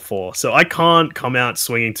my top 4, so I can't come out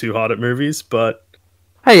swinging too hard at movies, but...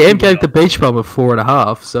 Hey, M gave The Beach Bum a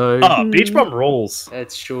 4.5, so... Oh, Beach Bum rules.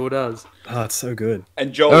 It sure does. Oh, it's so good.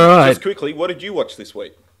 And Joel, just quickly, what did you watch this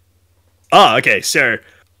week? Oh, okay. So,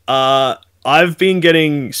 I've been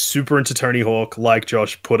getting super into Tony Hawk, like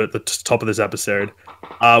Josh put at the top of this episode,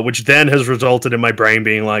 which then has resulted in my brain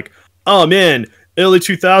being like, oh man, early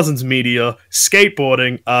 2000s media,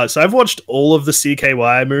 skateboarding. So I've watched all of the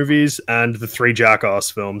CKY movies and the 3 Jackass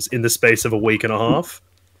films in the space of a week and a half.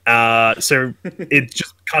 So it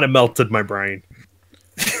just kind of melted my brain.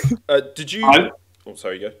 Did you... Oh,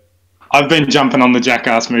 sorry, go. I've been jumping on the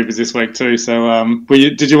Jackass movies this week too. So,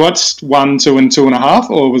 did you watch 1, 2, and 2.5,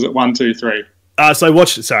 or was it 1, 2, 3? So I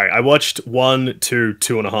watched 1, 2,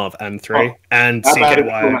 2.5, and 3, and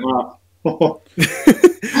CKY.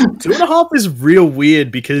 2.5 is real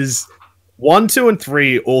weird because 1, 2, and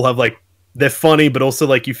 3 all have like they're funny, but also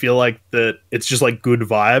like you feel like that it's just like good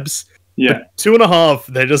vibes. Yeah. But 2.5,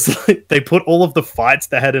 they're just like they put all of the fights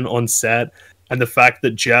they had in on set. And the fact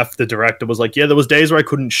that Jeff, the director, was like, yeah, there was days where I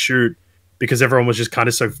couldn't shoot because everyone was just kind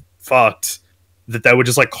of so fucked that they were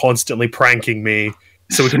just like constantly pranking me.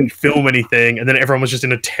 So we couldn't film anything. And then everyone was just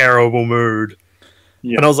in a terrible mood.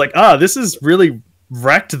 Yeah. And I was like, this has really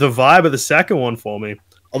wrecked the vibe of the second one for me.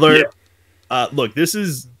 Although, look,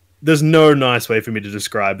 there's no nice way for me to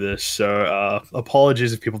describe this. So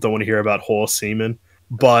apologies if people don't want to hear about horse semen.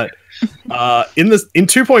 But in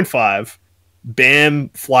 2.5, Bam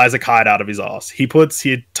flies a kite out of his ass. He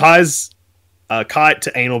ties a kite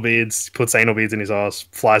to anal beads, puts anal beads in his ass,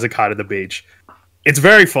 flies a kite at the beach. It's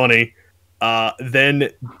very funny. Then,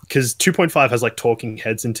 because 2.5 has like talking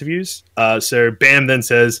heads interviews, so Bam then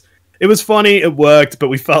says, it was funny, it worked, but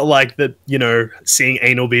we felt like that, you know, seeing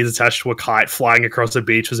anal beads attached to a kite flying across a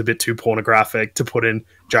beach was a bit too pornographic to put in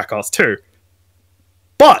Jackass 2.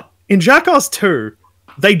 But in Jackass 2,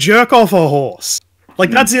 they jerk off a horse.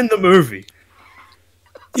 Like, that's in the movie.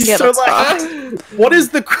 Yeah, so like,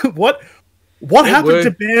 what happened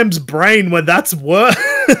to Bam's brain when that's worse?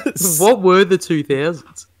 What were the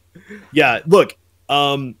 2000s? Yeah, look,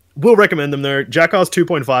 we'll recommend them though. Jackass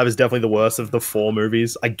 2.5 is definitely the worst of the 4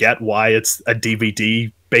 movies. I get why it's a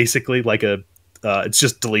DVD, basically, like it's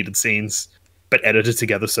just deleted scenes, but edited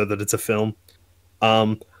together so that it's a film.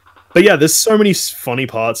 But yeah, there's so many funny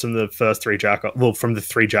parts from the first 3 from the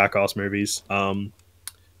 3 Jackass movies. I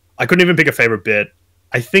couldn't even pick a favorite bit.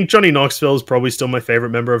 I think Johnny Knoxville is probably still my favorite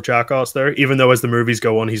member of Jackass, though, even though as the movies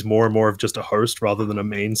go on, he's more and more of just a host rather than a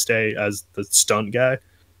mainstay as the stunt guy.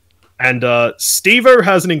 And Steve-O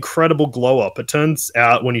has an incredible glow-up. It turns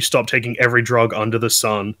out when you stop taking every drug under the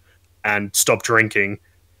sun and stop drinking,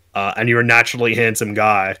 and you're a naturally handsome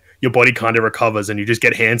guy, your body kind of recovers and you just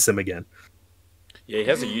get handsome again. Yeah, he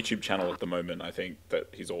has a YouTube channel at the moment, I think, that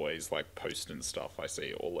he's always like posting stuff I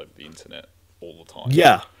see all over the internet all the time.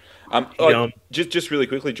 Yeah. Just really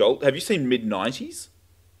quickly, Joel, have you seen Mid-90s?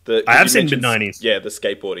 I have seen Mid-90s. Yeah, the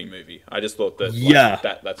skateboarding movie. I just thought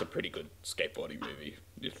that that's a pretty good skateboarding movie.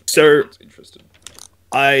 If anyone's interested.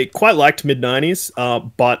 I quite liked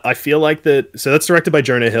Mid-90s, but I feel like so that's directed by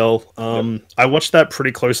Jonah Hill. I watched that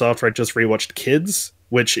pretty close after I just rewatched Kids,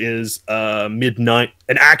 which is an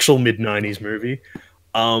actual Mid-90s movie,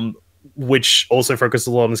 which also focuses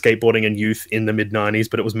a lot on skateboarding and youth in the Mid-90s,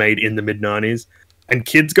 but it was made in the Mid-90s. And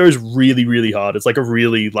Kids goes really, really hard. It's like a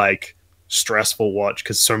really like stressful watch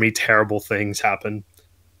because so many terrible things happen.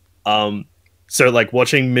 So like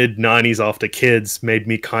watching Mid-90s after Kids made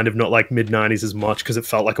me kind of not like Mid-90s as much because it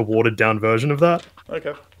felt like a watered down version of that.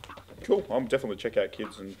 Okay, cool. I'll definitely check out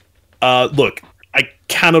Kids. And look, I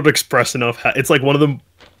cannot express enough. It's like one of them.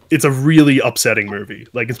 It's a really upsetting movie.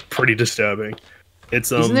 Like it's pretty disturbing.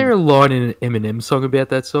 Isn't there a line in an Eminem song about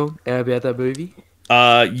that movie?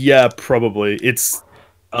 Yeah, probably. That's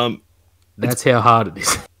how hard it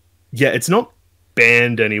is. Yeah, it's not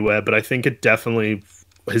banned anywhere, but I think it definitely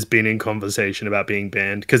has been in conversation about being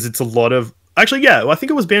banned because it's a lot of... Actually, yeah, I think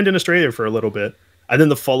it was banned in Australia for a little bit. And then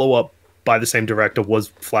the follow-up by the same director was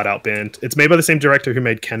flat out banned. It's made by the same director who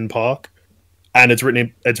made Ken Park, and it's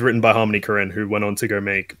written by Harmony Korine, who went on to go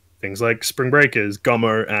make things like Spring Breakers,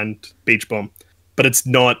 Gummo, and Beach Bum. But it's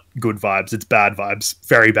not good vibes, it's bad vibes.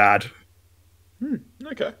 Very bad.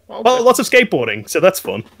 Okay. Well, lots of skateboarding, so that's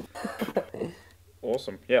fun.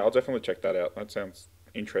 Awesome. Yeah, I'll definitely check that out. That sounds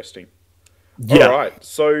interesting. Yeah. All right.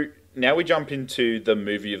 So now we jump into the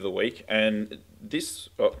movie of the week, and this...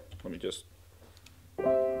 Oh, let me just...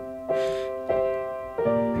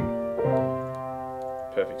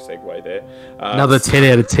 Perfect segue there. Another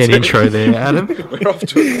 10 out of 10 intro there, Adam. We're off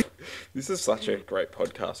to... This is such a great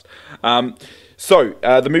podcast. So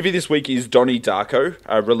the movie this week is Donny Darko,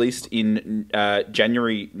 released in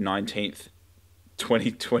January 19th,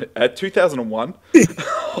 2001.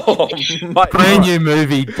 Oh my Brand God. new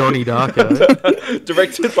movie, Donny Darko.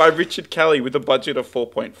 Directed by Richard Kelly with a budget of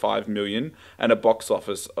 4.5 million and a box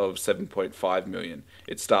office of 7.5 million.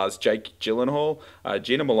 It stars Jake Gyllenhaal,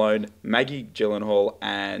 Gina Malone, Maggie Gyllenhaal,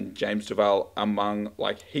 and James Duval, among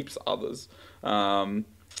like heaps others.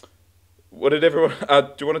 What did everyone?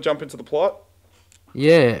 Do you want to jump into the plot?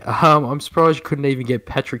 Yeah, I'm surprised you couldn't even get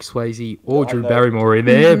Patrick Swayze or Drew know. Barrymore in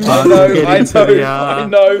there. But I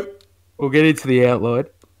know. We'll get into the outline.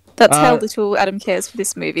 That's how little Adam cares for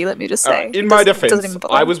this movie, let me just say. In my Doesn't defense, even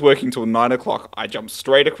bother. I was working till 9 o'clock. I jumped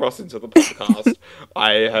straight across into the podcast.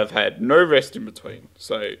 I have had no rest in between.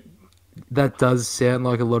 So That does sound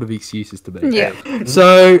like a lot of excuses to me. Yeah.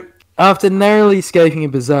 So, after narrowly escaping a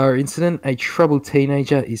bizarre incident, a troubled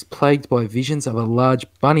teenager is plagued by visions of a large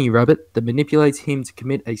bunny rabbit that manipulates him to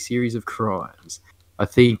commit a series of crimes. I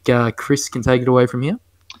think Kris can take it away from here.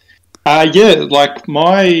 Yeah, like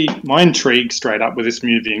my intrigue straight up with this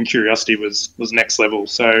movie and curiosity was next level.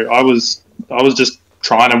 So I was just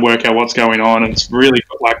trying to work out what's going on, and it's really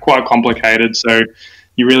like quite complicated. So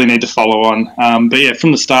you really need to follow on. But yeah,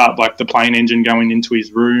 from the start, like the plane engine going into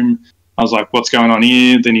his room, I was like, what's going on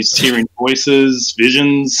here? Then he's hearing voices,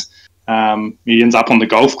 visions. He ends up on the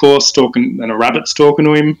golf course talking, and a rabbit's talking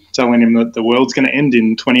to him, telling him that the world's going to end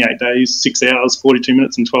in 28 days, 6 hours, 42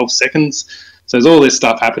 minutes, and 12 seconds. So there's all this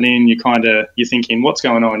stuff happening. You're thinking, what's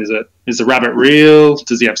going on? Is the rabbit real?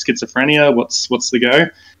 Does he have schizophrenia? What's the go?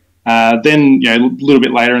 Then, a little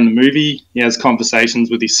bit later in the movie, he has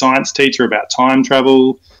conversations with his science teacher about time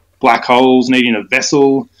travel, black holes, needing a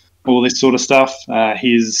vessel, all this sort of stuff.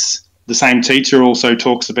 The same teacher also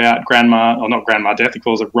talks about not Grandma Death, he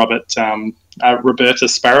calls it Roberta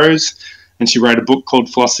Sparrows, and she wrote a book called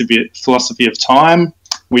Philosophy of Time,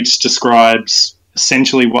 which describes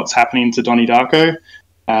essentially what's happening to Donny Darko,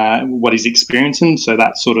 what he's experiencing. So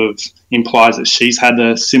that sort of implies that she's had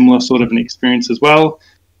a similar sort of an experience as well.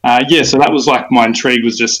 So that was like my intrigue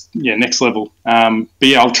was just next level. But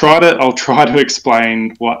yeah, I'll try to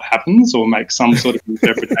explain what happens or make some sort of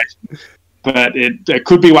interpretation. But it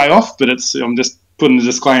could be way off. But I'm just putting a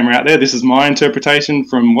disclaimer out there. This is my interpretation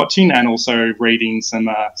from watching and also reading some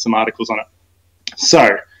articles on it. So,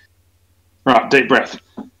 right, deep breath.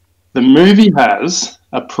 The movie has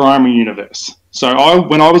a primary universe. So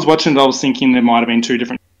when I was watching it, I was thinking there might have been two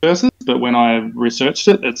different universes, but when I researched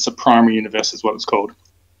it, it's a primary universe is what it's called.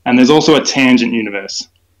 And there's also a tangent universe.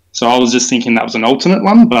 So I was just thinking that was an alternate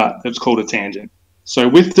one, but it's called a tangent. So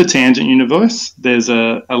with the tangent universe, there's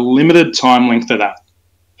a limited time length to that.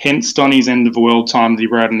 Hence Donny's end of the world time that he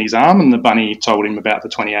wrote on his arm, and the bunny told him about the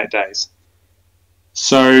 28 days.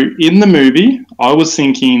 So in the movie, I was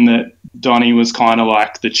thinking that Donny was kind of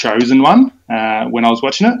like the chosen one when I was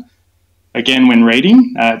watching it. Again, when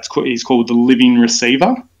reading, he's called the living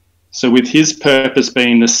receiver. So with his purpose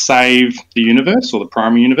being to save the universe or the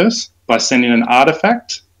primary universe by sending an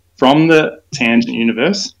artifact from the tangent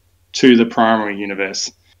universe to the primary universe.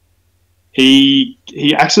 He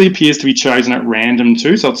actually appears to be chosen at random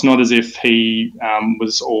too, so it's not as if he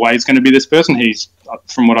was always going to be this person.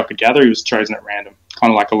 From what I could gather, he was chosen at random,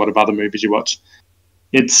 kind of like a lot of other movies you watch.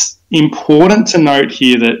 It's important to note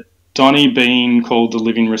here that Donny being called the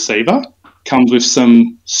living receiver comes with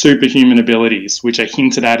some superhuman abilities, which are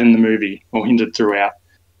hinted at in the movie, or hinted throughout.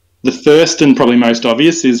 The first and probably most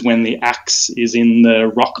obvious is when the axe is in the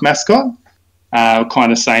rock mascot,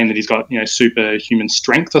 kind of saying that he's got superhuman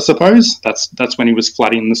strength, I suppose. That's when he was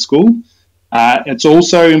flooding the school. It's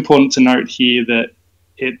also important to note here that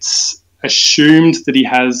it's assumed that he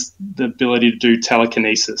has the ability to do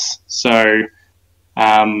telekinesis. So,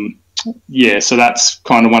 so that's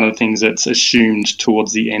kind of one of the things that's assumed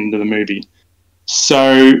towards the end of the movie.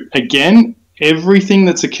 So again, everything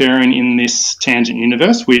that's occurring in this tangent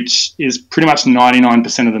universe, which is pretty much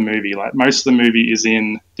 99% of the movie, like most of the movie is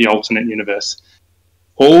in the alternate universe.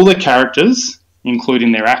 All the characters,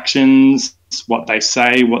 including their actions, what they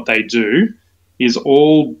say, what they do, is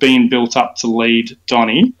all being built up to lead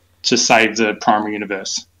Donny to save the primary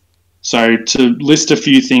universe. So to list a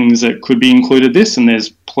few things that could be included this, and there's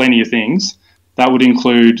plenty of things, that would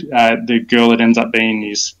include the girl that ends up being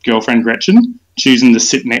his girlfriend, Gretchen, choosing to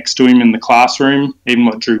sit next to him in the classroom, even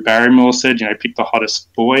what Drew Barrymore said, pick the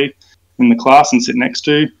hottest boy in the class and sit next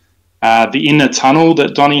to. The inner tunnel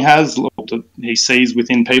that Donny has, that he sees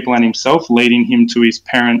within people and himself, leading him to his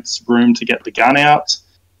parents' room to get the gun out.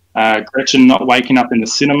 Gretchen not waking up in the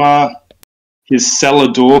cinema. His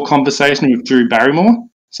cellar door conversation with Drew Barrymore.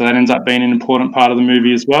 So that ends up being an important part of the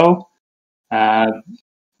movie as well.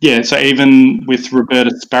 So even with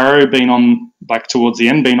Roberta Sparrow being on, like towards the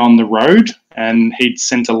end, being on the road, and he'd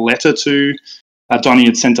sent a letter to Donny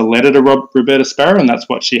had sent a letter to Roberta Sparrow, and that's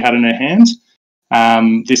what she had in her hand.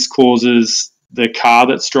 This causes the car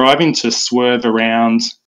that's driving to swerve around,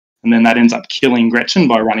 and then that ends up killing Gretchen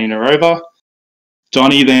by running her over.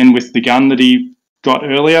 Donny then, with the gun that he got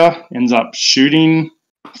earlier, ends up shooting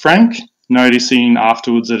Frank, noticing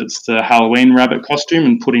afterwards that it's the Halloween rabbit costume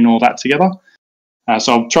and putting all that together.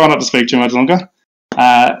 So I'll try not to speak too much longer.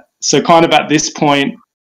 So kind of at this point,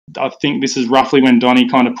 I think this is roughly when Donny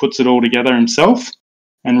kind of puts it all together himself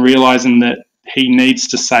and realising that he needs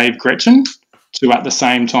to save Gretchen to at the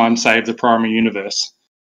same time save the primary universe.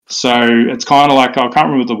 So it's kind of like, I can't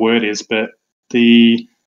remember what the word is, but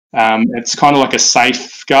it's kind of like a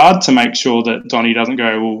safeguard to make sure that Donny doesn't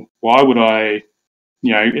go, well, why would I,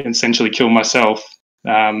 essentially kill myself?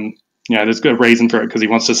 There's good reason for it because he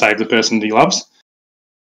wants to save the person that he loves.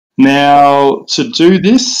 Now, to do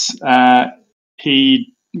this,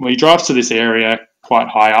 he drives to this area quite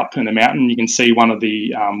high up in the mountain. You can see one of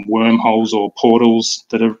the wormholes or portals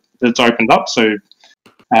that's opened up. So,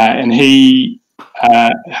 and he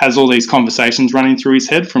has all these conversations running through his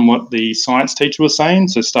head from what the science teacher was saying.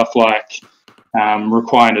 So stuff like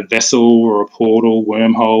requiring a vessel or a portal,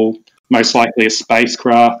 wormhole, most likely a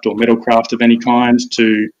spacecraft or metalcraft of any kind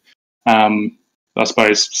to, I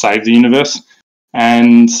suppose, save the universe.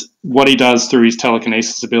 And what he does through his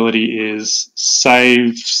telekinesis ability is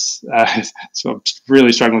saves. So I'm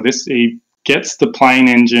really struggling with this. He gets the plane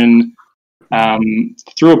engine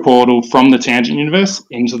through a portal from the tangent universe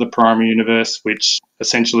into the primary universe, which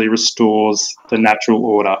essentially restores the natural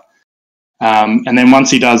order. And then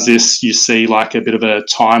once he does this, you see like a bit of a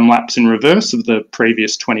time lapse in reverse of the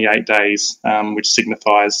previous 28 days, which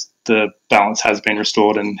signifies the balance has been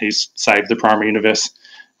restored and he's saved the primary universe.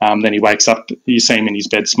 Then he wakes up, you see him in his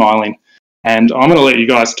bed smiling. And I'm going to let you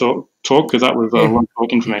guys talk because that was a lot of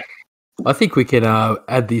talking for me. I think we can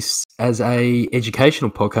add this as a educational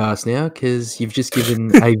podcast now because you've just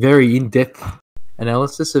given a very in-depth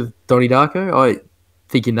analysis of Donny Darko. I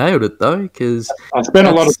think you nailed it though, because I spent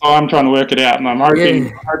a lot of time trying to work it out, and I'm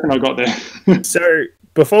hoping I got there. So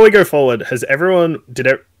before we go forward,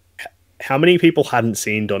 how many people hadn't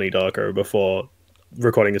seen Donny Darko before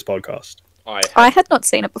recording this podcast? I had not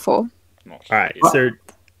seen it before. All right, so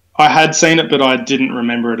I had seen it, but I didn't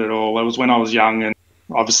remember it at all. It was when I was young, and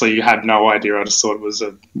obviously you had no idea. I just thought it was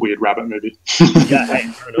a weird rabbit movie. Yeah, hey,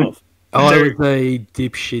 fair enough. I was a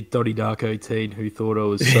dipshit Donny Darko teen who thought I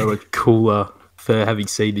was so much cooler for having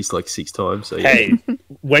seen this like 6 times. So, yeah.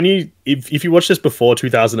 Hey, if you watched this before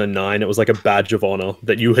 2009, it was like a badge of honor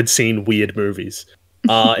that you had seen weird movies.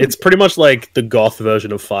 It's pretty much like the goth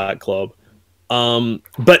version of Fight Club.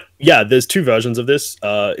 But yeah, there's 2 versions of this.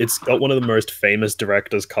 It's got one of the most famous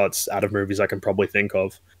director's cuts out of movies I can probably think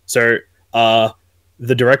of. So,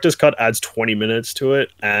 the director's cut adds 20 minutes to it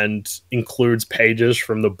and includes pages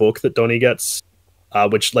from the book that Donny gets,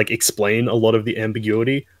 which like explain a lot of the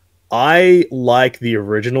ambiguity. I like the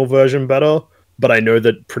original version better, but I know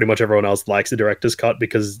that pretty much everyone else likes the director's cut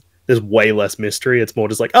because there's way less mystery. It's more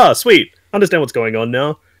just like, sweet, understand what's going on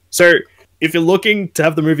now. So if you're looking to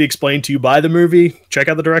have the movie explained to you by the movie, check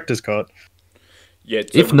out the director's cut. Yeah.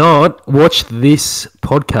 If not, watch this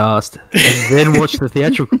podcast and then watch the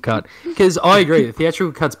theatrical cut. Because I agree, the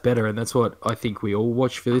theatrical cut's better, and that's what I think we all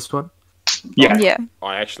watch for this one. Yeah.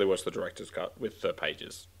 I actually watched the director's cut with the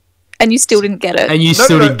pages. And you still didn't get it. And you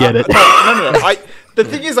still didn't get it. No. The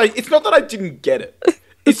thing is, it's not that I didn't get it.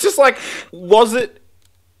 It's just like, was it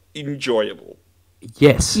enjoyable?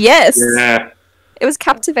 Yes. Yes. Yeah. It was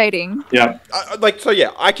captivating. Yeah.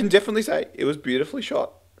 I can definitely say it was beautifully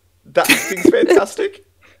shot. That acting's fantastic.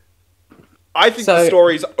 I think the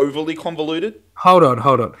story's overly convoluted. Hold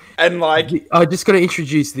on. And I just got to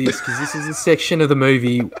introduce this because this is a section of the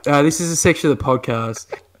movie. This is a section of the podcast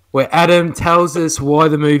where Adam tells us why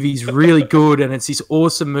the movie's really good and it's this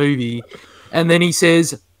awesome movie. And then he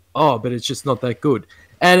says, but it's just not that good.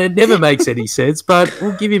 And it never makes any sense, but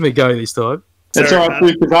we'll give him a go this time. That's all right,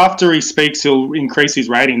 because after he speaks, he'll increase his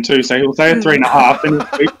rating too. So he'll say a 3.5, and he'll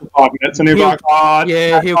speak for 5 minutes, and he'll be like,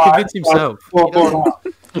 he'll convince himself.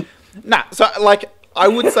 4.5. Nah, so I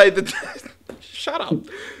would say that. Shut up.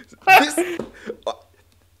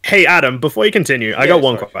 Hey, Adam, before you continue, I got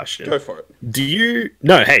one question. Go for it.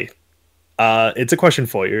 It's a question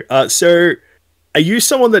for you. So, are you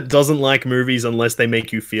someone that doesn't like movies unless they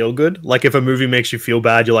make you feel good? Like, if a movie makes you feel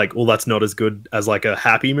bad, you're like, well, that's not as good as, like, a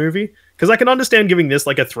happy movie? Because I can understand giving this,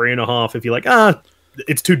 like, a 3.5 if you're like,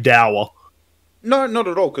 it's too dour. No, not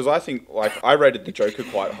at all, because I think, I rated the Joker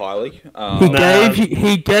quite highly.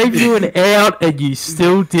 He gave you an out and you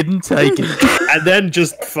still didn't take it. And then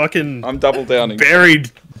just fucking... I'm double downing.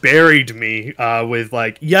 Buried buried me with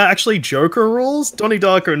like, yeah, actually Joker rules, Donnie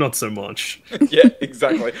Darko not so much. Yeah,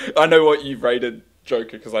 exactly. I know what you rated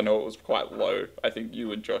Joker because I know it was quite low. I think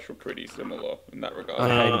you and Josh were pretty similar in that regard.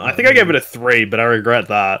 I think I gave it a 3, but I regret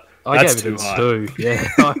that. That's gave it too a high. 2. Yeah,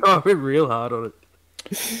 I went real hard on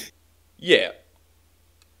it. Yeah.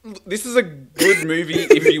 This is a good movie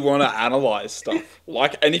if you want to analyze stuff.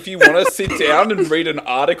 Like, and if you want to sit down and read an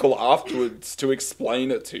article afterwards to explain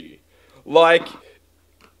it to you. Like,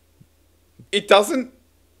 it doesn't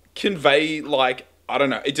convey, like, I don't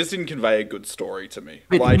know, it just didn't convey a good story to me.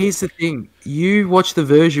 But Like, here's the thing. You watch the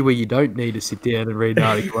version where you don't need to sit down and read an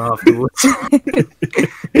article afterwards.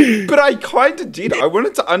 but I kind of did. I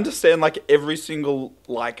wanted to understand, like, every single,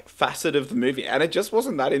 like, facet of the movie, and it just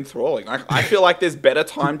wasn't that enthralling. Like, I feel like there's better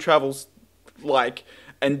time travels, like,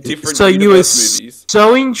 and different So you were universe movies.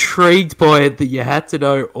 so intrigued by it that you had to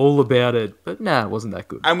know all about it. But nah, it wasn't that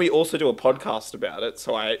good. And we also do a podcast about it,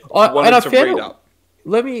 so I and wanted I to found read it- up.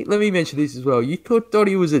 Let me mention this as well. You thought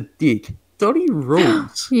Donnie was a dick. Donnie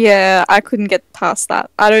rules. Yeah, I couldn't get past that.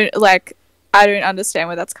 I don't understand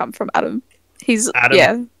where that's come from, Adam. Adam.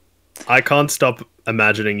 Yeah. I can't stop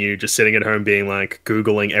imagining you just sitting at home being like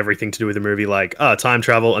Googling everything to do with the movie, like, time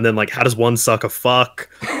travel, and then like, how does one sucker fuck?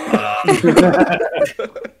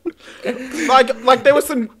 Like there were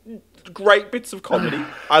some great bits of comedy.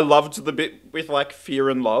 I loved the bit with like Fear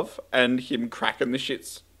and Love and him cracking the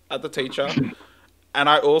shits at the teacher. And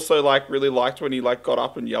I also like really liked when he like got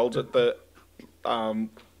up and yelled at the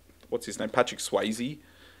what's his name? Patrick Swayze.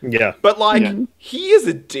 Yeah. But like he is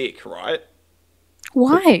a dick, right?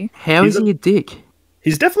 Why? How is he a dick?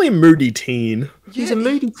 He's definitely a moody teen. He's a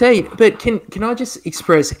moody teen. But can I just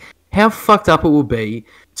express how fucked up it will be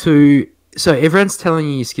to... So everyone's telling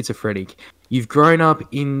you you're schizophrenic. You've grown up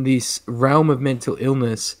in this realm of mental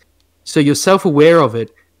illness. So you're self-aware of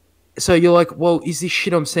it. So you're like, well, is this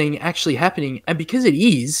shit I'm seeing actually happening? And because it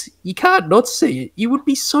is, you can't not see it. You would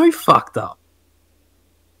be so fucked up.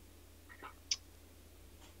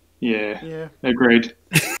 Yeah. Agreed.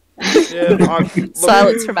 Yeah,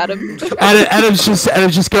 Silence from Adam. Adam's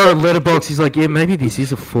just going on Letterboxd. He's like, yeah, maybe this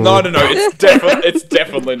is a 4. No, it's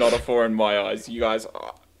definitely not a 4 in my eyes. You guys,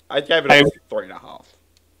 I gave it a 3.5.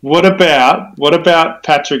 What about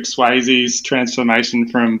Patrick Swayze's transformation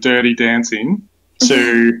from Dirty Dancing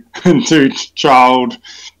to child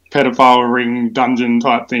pedophile ring dungeon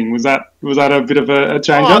type thing? Was that a bit of a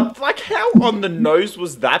change up? Like how on the nose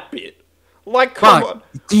was that bit? Like, come on.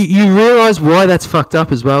 Do you realise why that's fucked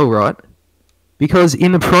up as well, right? Because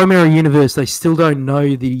in the primary universe, they still don't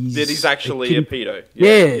know that he's actually a pedo.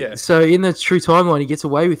 Yeah. So in the true timeline, he gets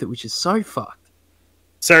away with it, which is so fucked.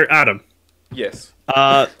 So, Adam. Yes.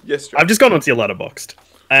 Yes, John. I've just gone onto your Letterboxd.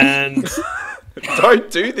 And... Don't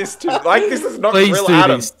do this to me. Like, this is not Please real do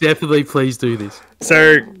Adam. this. Definitely, please do this.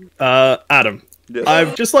 So, Adam, Yes.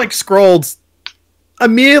 I've just like scrolled a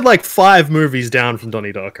mere like 5 movies down from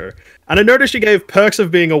Donnie Darko, and I noticed you gave Perks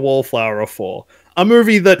of Being a Wallflower a 4, a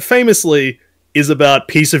movie that famously is about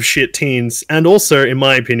piece of shit teens, and also, in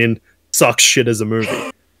my opinion, sucks shit as a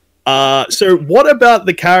movie. So what about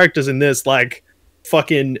the characters in this, like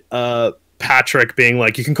fucking Patrick being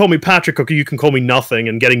like, you can call me Patrick or you can call me nothing,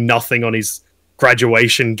 and getting nothing on his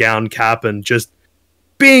graduation gown cap and just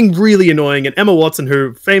being really annoying, and Emma Watson,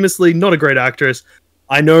 who famously not a great actress.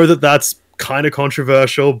 I know that that's kind of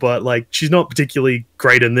controversial, but like she's not particularly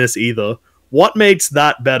great in this either. What makes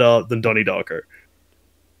that better than Donnie Darko?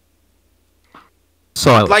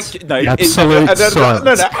 Silence. Like, no, Absolute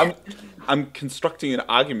silence. no. I'm constructing an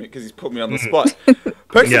argument because he's put me on the spot.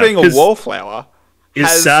 Perks of Being a 'cause Wallflower is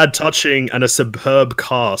has... sad, touching, and a superb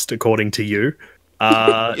cast, according to you.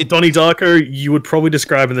 Donnie Darko, you would probably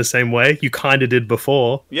describe in the same way. You kind of did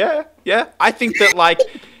before. Yeah. I think that, like,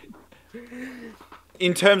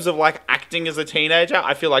 in terms of, like, acting as a teenager,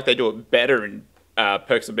 I feel like they do it better in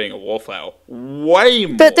Perks of Being a Wallflower. Way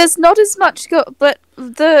more. But there's not as much but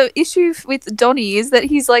the issue with Donnie is that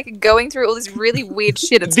he's like going through all this really weird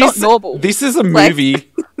shit. It's not normal. This is a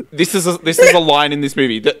movie. This is a line in this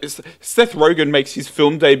movie. Seth Rogen makes his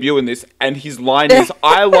film debut in this, and his line is,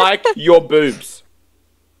 "I like your boobs."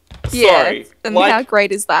 Sorry. And like, how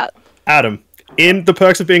great is that? Adam, in The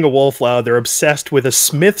Perks of Being a Wallflower, they're obsessed with a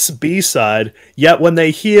Smiths B-side, yet when they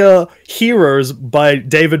hear Heroes by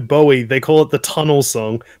David Bowie, they call it the Tunnel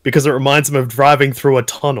Song because it reminds them of driving through a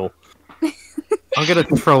tunnel. I'm going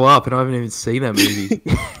to throw up, and I haven't even seen that movie.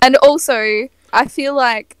 And also, I feel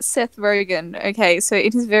like Seth Rogen, okay, so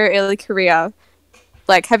in his very early career,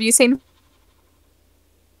 like, have you seen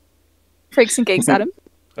Freaks and Geeks, Adam?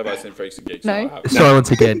 Have I seen Freaks and Geeks? No. I haven't.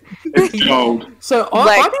 Silence again. Gold. So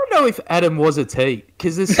I don't know if Adam was a T,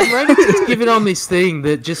 because there's some ratings that's given on this thing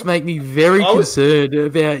that just make me very concerned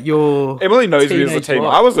about your. Emily knows me as a teenage team.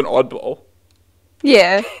 life. I was an oddball.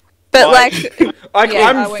 Yeah, but yeah, I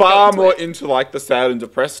I'm won't far go into more it. into like the sad and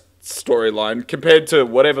depressed storyline compared to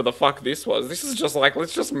whatever the fuck this was. This is just like,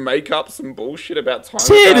 let's just make up some bullshit about time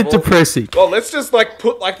Sad and travel. depressing. Well, let's just like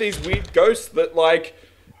put like these weird ghosts that like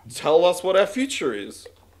tell us what our future is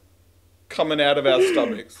coming out of our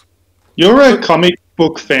stomachs. You're a comic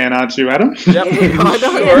book fan, aren't you, Adam? Yep. I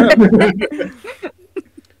know. Sure am.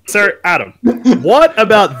 So, Adam, what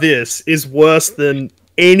about this is worse than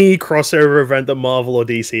any crossover event that Marvel or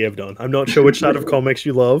DC have done? I'm not sure which side of comics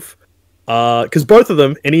you love. Because both of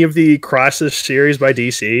them, any of the Crisis series by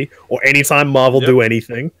DC, or anytime Marvel do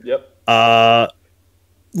anything, a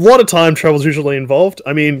lot of time travel is usually involved.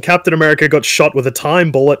 I mean, Captain America got shot with a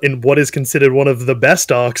time bullet in what is considered one of the best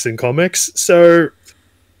arcs in comics. So,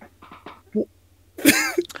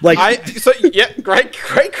 like,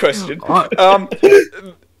 great question.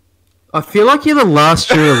 I feel like you're the last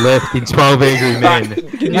juror left in 12 Angry Men,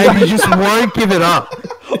 and you just won't give it up.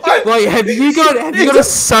 Like, have you got a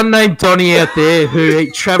son named Donny out there who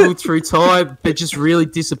travelled through time but just really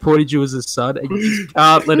disappointed you as a son, and you just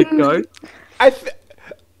can't let it go? I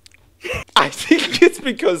think it's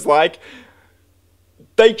because like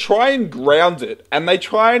they try and ground it, and they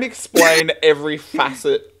try and explain every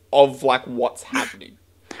facet of like what's happening.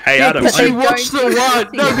 hey, Adam, But you watch the one.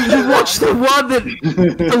 No, but you watch the one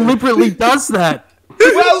that deliberately does that.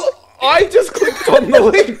 Well, I just clicked on the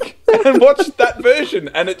link and watched that version,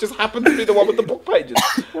 and it just happened to be the one with the book pages.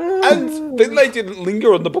 And then they didn't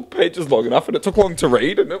linger on the book pages long enough, and it took long to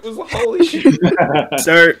read, and it was a whole issue.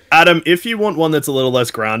 So, Adam, if you want one that's a little less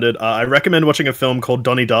grounded, I recommend watching a film called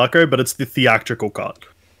Donny Darko, but it's the theatrical cut.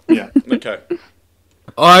 Yeah. Okay.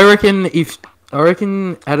 I reckon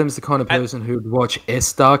Adam's the kind of person who would watch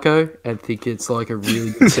S Darko and think it's like a really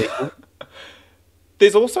good sequel.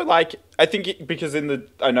 There's also like, I think because in the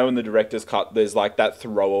director's cut, there's like that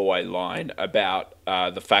throwaway line about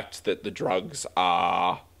the fact that the drugs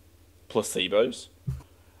are placebos.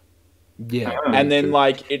 Yeah. And then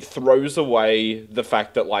like it throws away the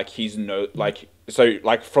fact that like so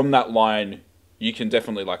like from that line you can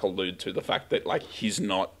definitely like allude to the fact that like he's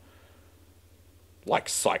not like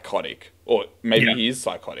psychotic, or maybe he is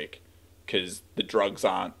psychotic because the drugs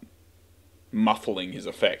aren't muffling his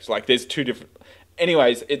effects. Like there's two different.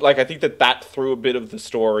 Anyways, it like I think that threw a bit of the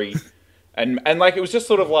story, and like it was just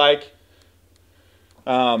sort of like,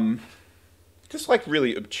 just like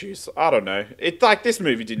really obtuse. I don't know. It like this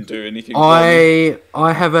movie didn't do anything. I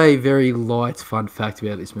have a very light fun fact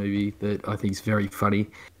about this movie that I think is very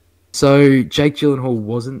funny. So Jake Gyllenhaal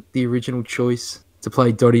wasn't the original choice to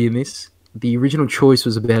play Donnie in this. The original choice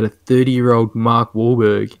was about a 30-year-old Mark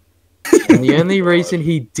Wahlberg. And the only reason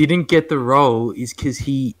he didn't get the role is because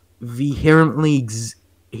he vehemently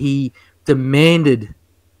he demanded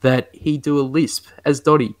that he do a lisp as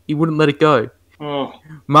Donnie. He wouldn't let it go. Oh.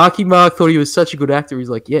 Marky Mark thought he was such a good actor. He's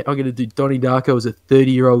like, yeah, I'm going to do Donnie Darko as a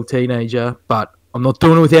 30-year-old teenager, but I'm not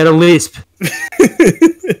doing it without a lisp.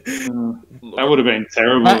 That would have been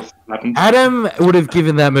terrible if it happened. Adam would have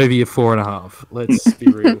given that movie a 4.5. Let's be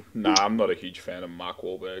real. Nah, I'm not a huge fan of Mark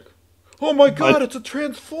Wahlberg. Oh my god, it's a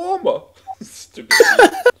Transformer! Stupid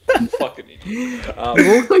fucking idiot.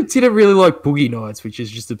 I also didn't really like Boogie Nights, which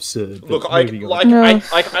is just absurd. Look, but I moving on.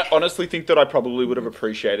 I honestly think that I probably would have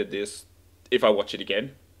appreciated this if I watch it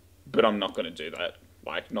again, but I'm not going to do that.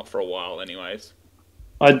 Like, not for a while, anyways.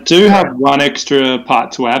 I do have one extra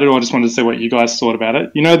part to add, and I just wanted to see what you guys thought about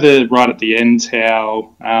it. You know, right at the end,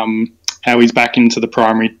 how he's back into the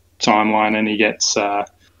primary timeline and he gets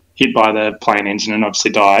hit by the plane engine and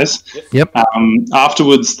obviously dies. Yep.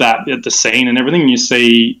 Afterwards, that at the scene and everything, you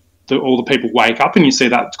see all the people wake up and you see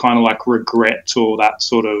that kind of like regret or that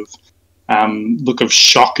sort of look of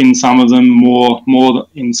shock in some of them, more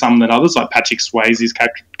in some than others. Like Patrick Swayze's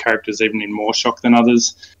character is even in more shock than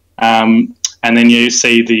others. And then you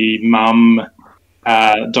see the mum,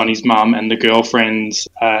 Donnie's mum, and the girlfriend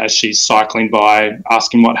as she's cycling by,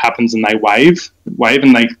 asking what happens, and they wave,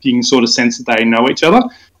 and you can sort of sense that they know each other.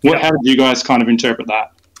 How did you guys kind of interpret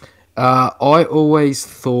that? I always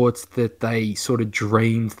thought that they sort of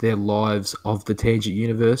dreamed their lives of the Tangent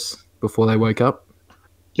universe before they woke up.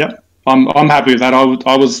 Yep, I'm happy with that.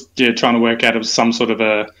 I was trying to work out if it was some sort of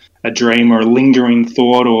a dream or a lingering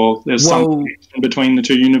thought, or there's some connection between the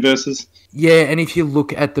two universes. Yeah, and if you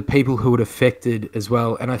look at the people who it affected as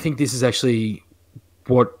well, and I think this is actually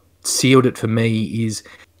what sealed it for me, is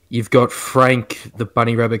You've got Frank, the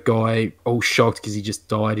bunny rabbit guy, all shocked because he just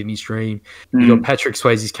died in his dream. You've got Patrick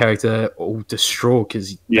Swayze's character all distraught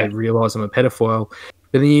because they realise I'm a pedophile.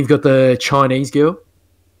 But then you've got the Chinese girl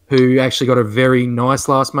who actually got a very nice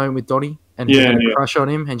last moment with Donnie and had a crush on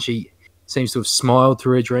him, and she seems to have smiled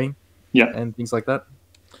through her dream and things like that.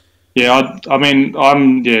 Yeah, I'm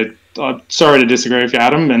sorry to disagree with you,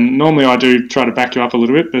 Adam, and normally I do try to back you up a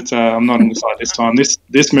little bit, but I'm not on the side this time.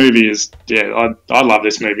 This movie is, I love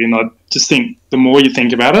this movie, and I just think the more you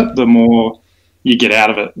think about it, the more you get out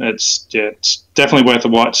of it. It's definitely worth a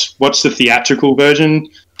watch. Watch the theatrical version.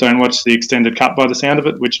 Don't watch the extended cut by the sound of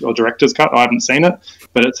it, or director's cut. I haven't seen it,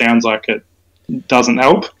 but it sounds like it doesn't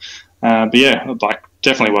help. But yeah, I'd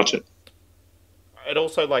definitely watch it. It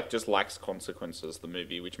also just lacks consequences, the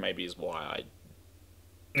movie, which maybe is why I...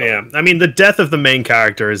 Yeah, I mean, the death of the main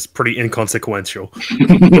character is pretty inconsequential. Yeah,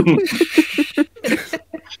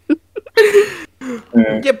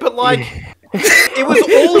 but it was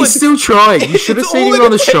all... He's still trying. You should have seen him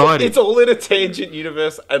on The Shining. It's all in a tangent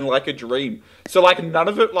universe and a dream. So none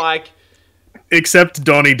of it except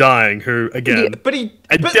Donnie dying, who again,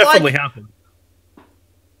 definitely happened.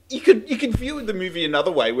 You could view the movie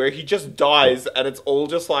another way, where he just dies and it's all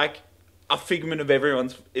just a figment of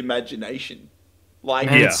everyone's imagination.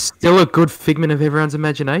 It's still a good figment of everyone's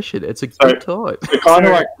imagination. It's a good time. It's kind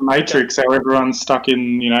of like Matrix, how everyone's stuck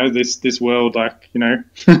in, this world,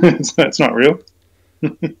 it's not real.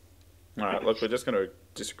 Alright, look, we're just going to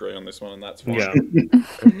disagree on this one, and that's fine. Yeah.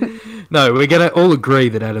 No, we're going to all agree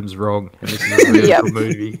that Adam's wrong, and this is a really cool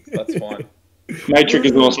movie. That's fine. Matrix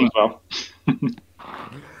is awesome as well.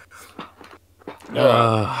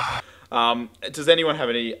 Does anyone have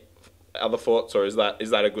any other thoughts, or is that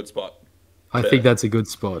a good spot? I think that's a good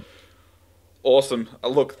spot. Awesome.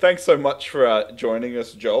 Look, thanks so much for joining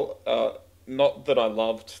us, Joel. Not that I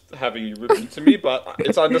loved having you rip into me, but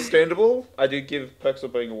it's understandable. I did give Perks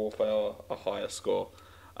of Being a Wallflower a higher score.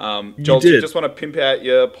 Joel, do you just want to pimp out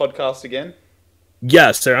your podcast again?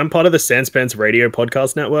 Yeah, so I'm part of the Sanspants Radio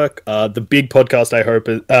podcast network. The big podcast I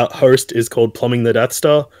host is called Plumbing the Death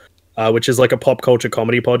Star, which is a pop culture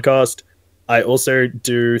comedy podcast. I also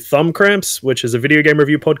do Thumb Cramps, which is a video game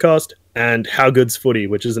review podcast, and How Good's Footy,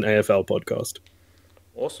 which is an AFL podcast.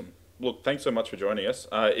 Awesome. Look, thanks so much for joining us.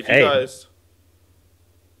 If you guys...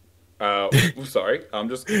 sorry, I'm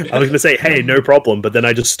just... I was going to say, hey, no problem, but then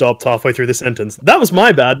I just stopped halfway through the sentence. That was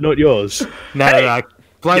my bad, not yours. No.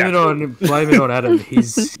 Blame it on Adam.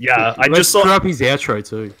 He's I just saw up his outro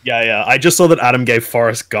too. Yeah. I just saw that Adam gave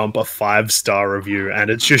Forrest Gump a 5-star review, and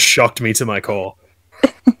it's just shocked me to my core.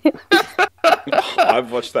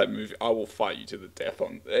 I've watched that movie. I will fight you to the death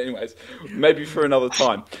on. Anyways, maybe for another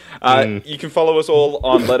time. You can follow us all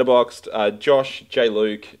on Letterboxd. Josh, J.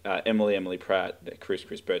 Luke, Emily Pratt, Kris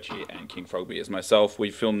Birchie, and King Frogby as myself.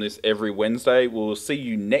 We film this every Wednesday. We'll see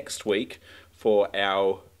you next week for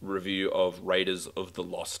our review of Raiders of the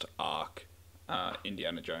Lost Ark,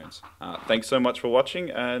 Indiana Jones. Thanks so much for watching,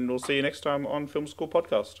 and we'll see you next time on Film School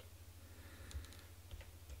Podcast.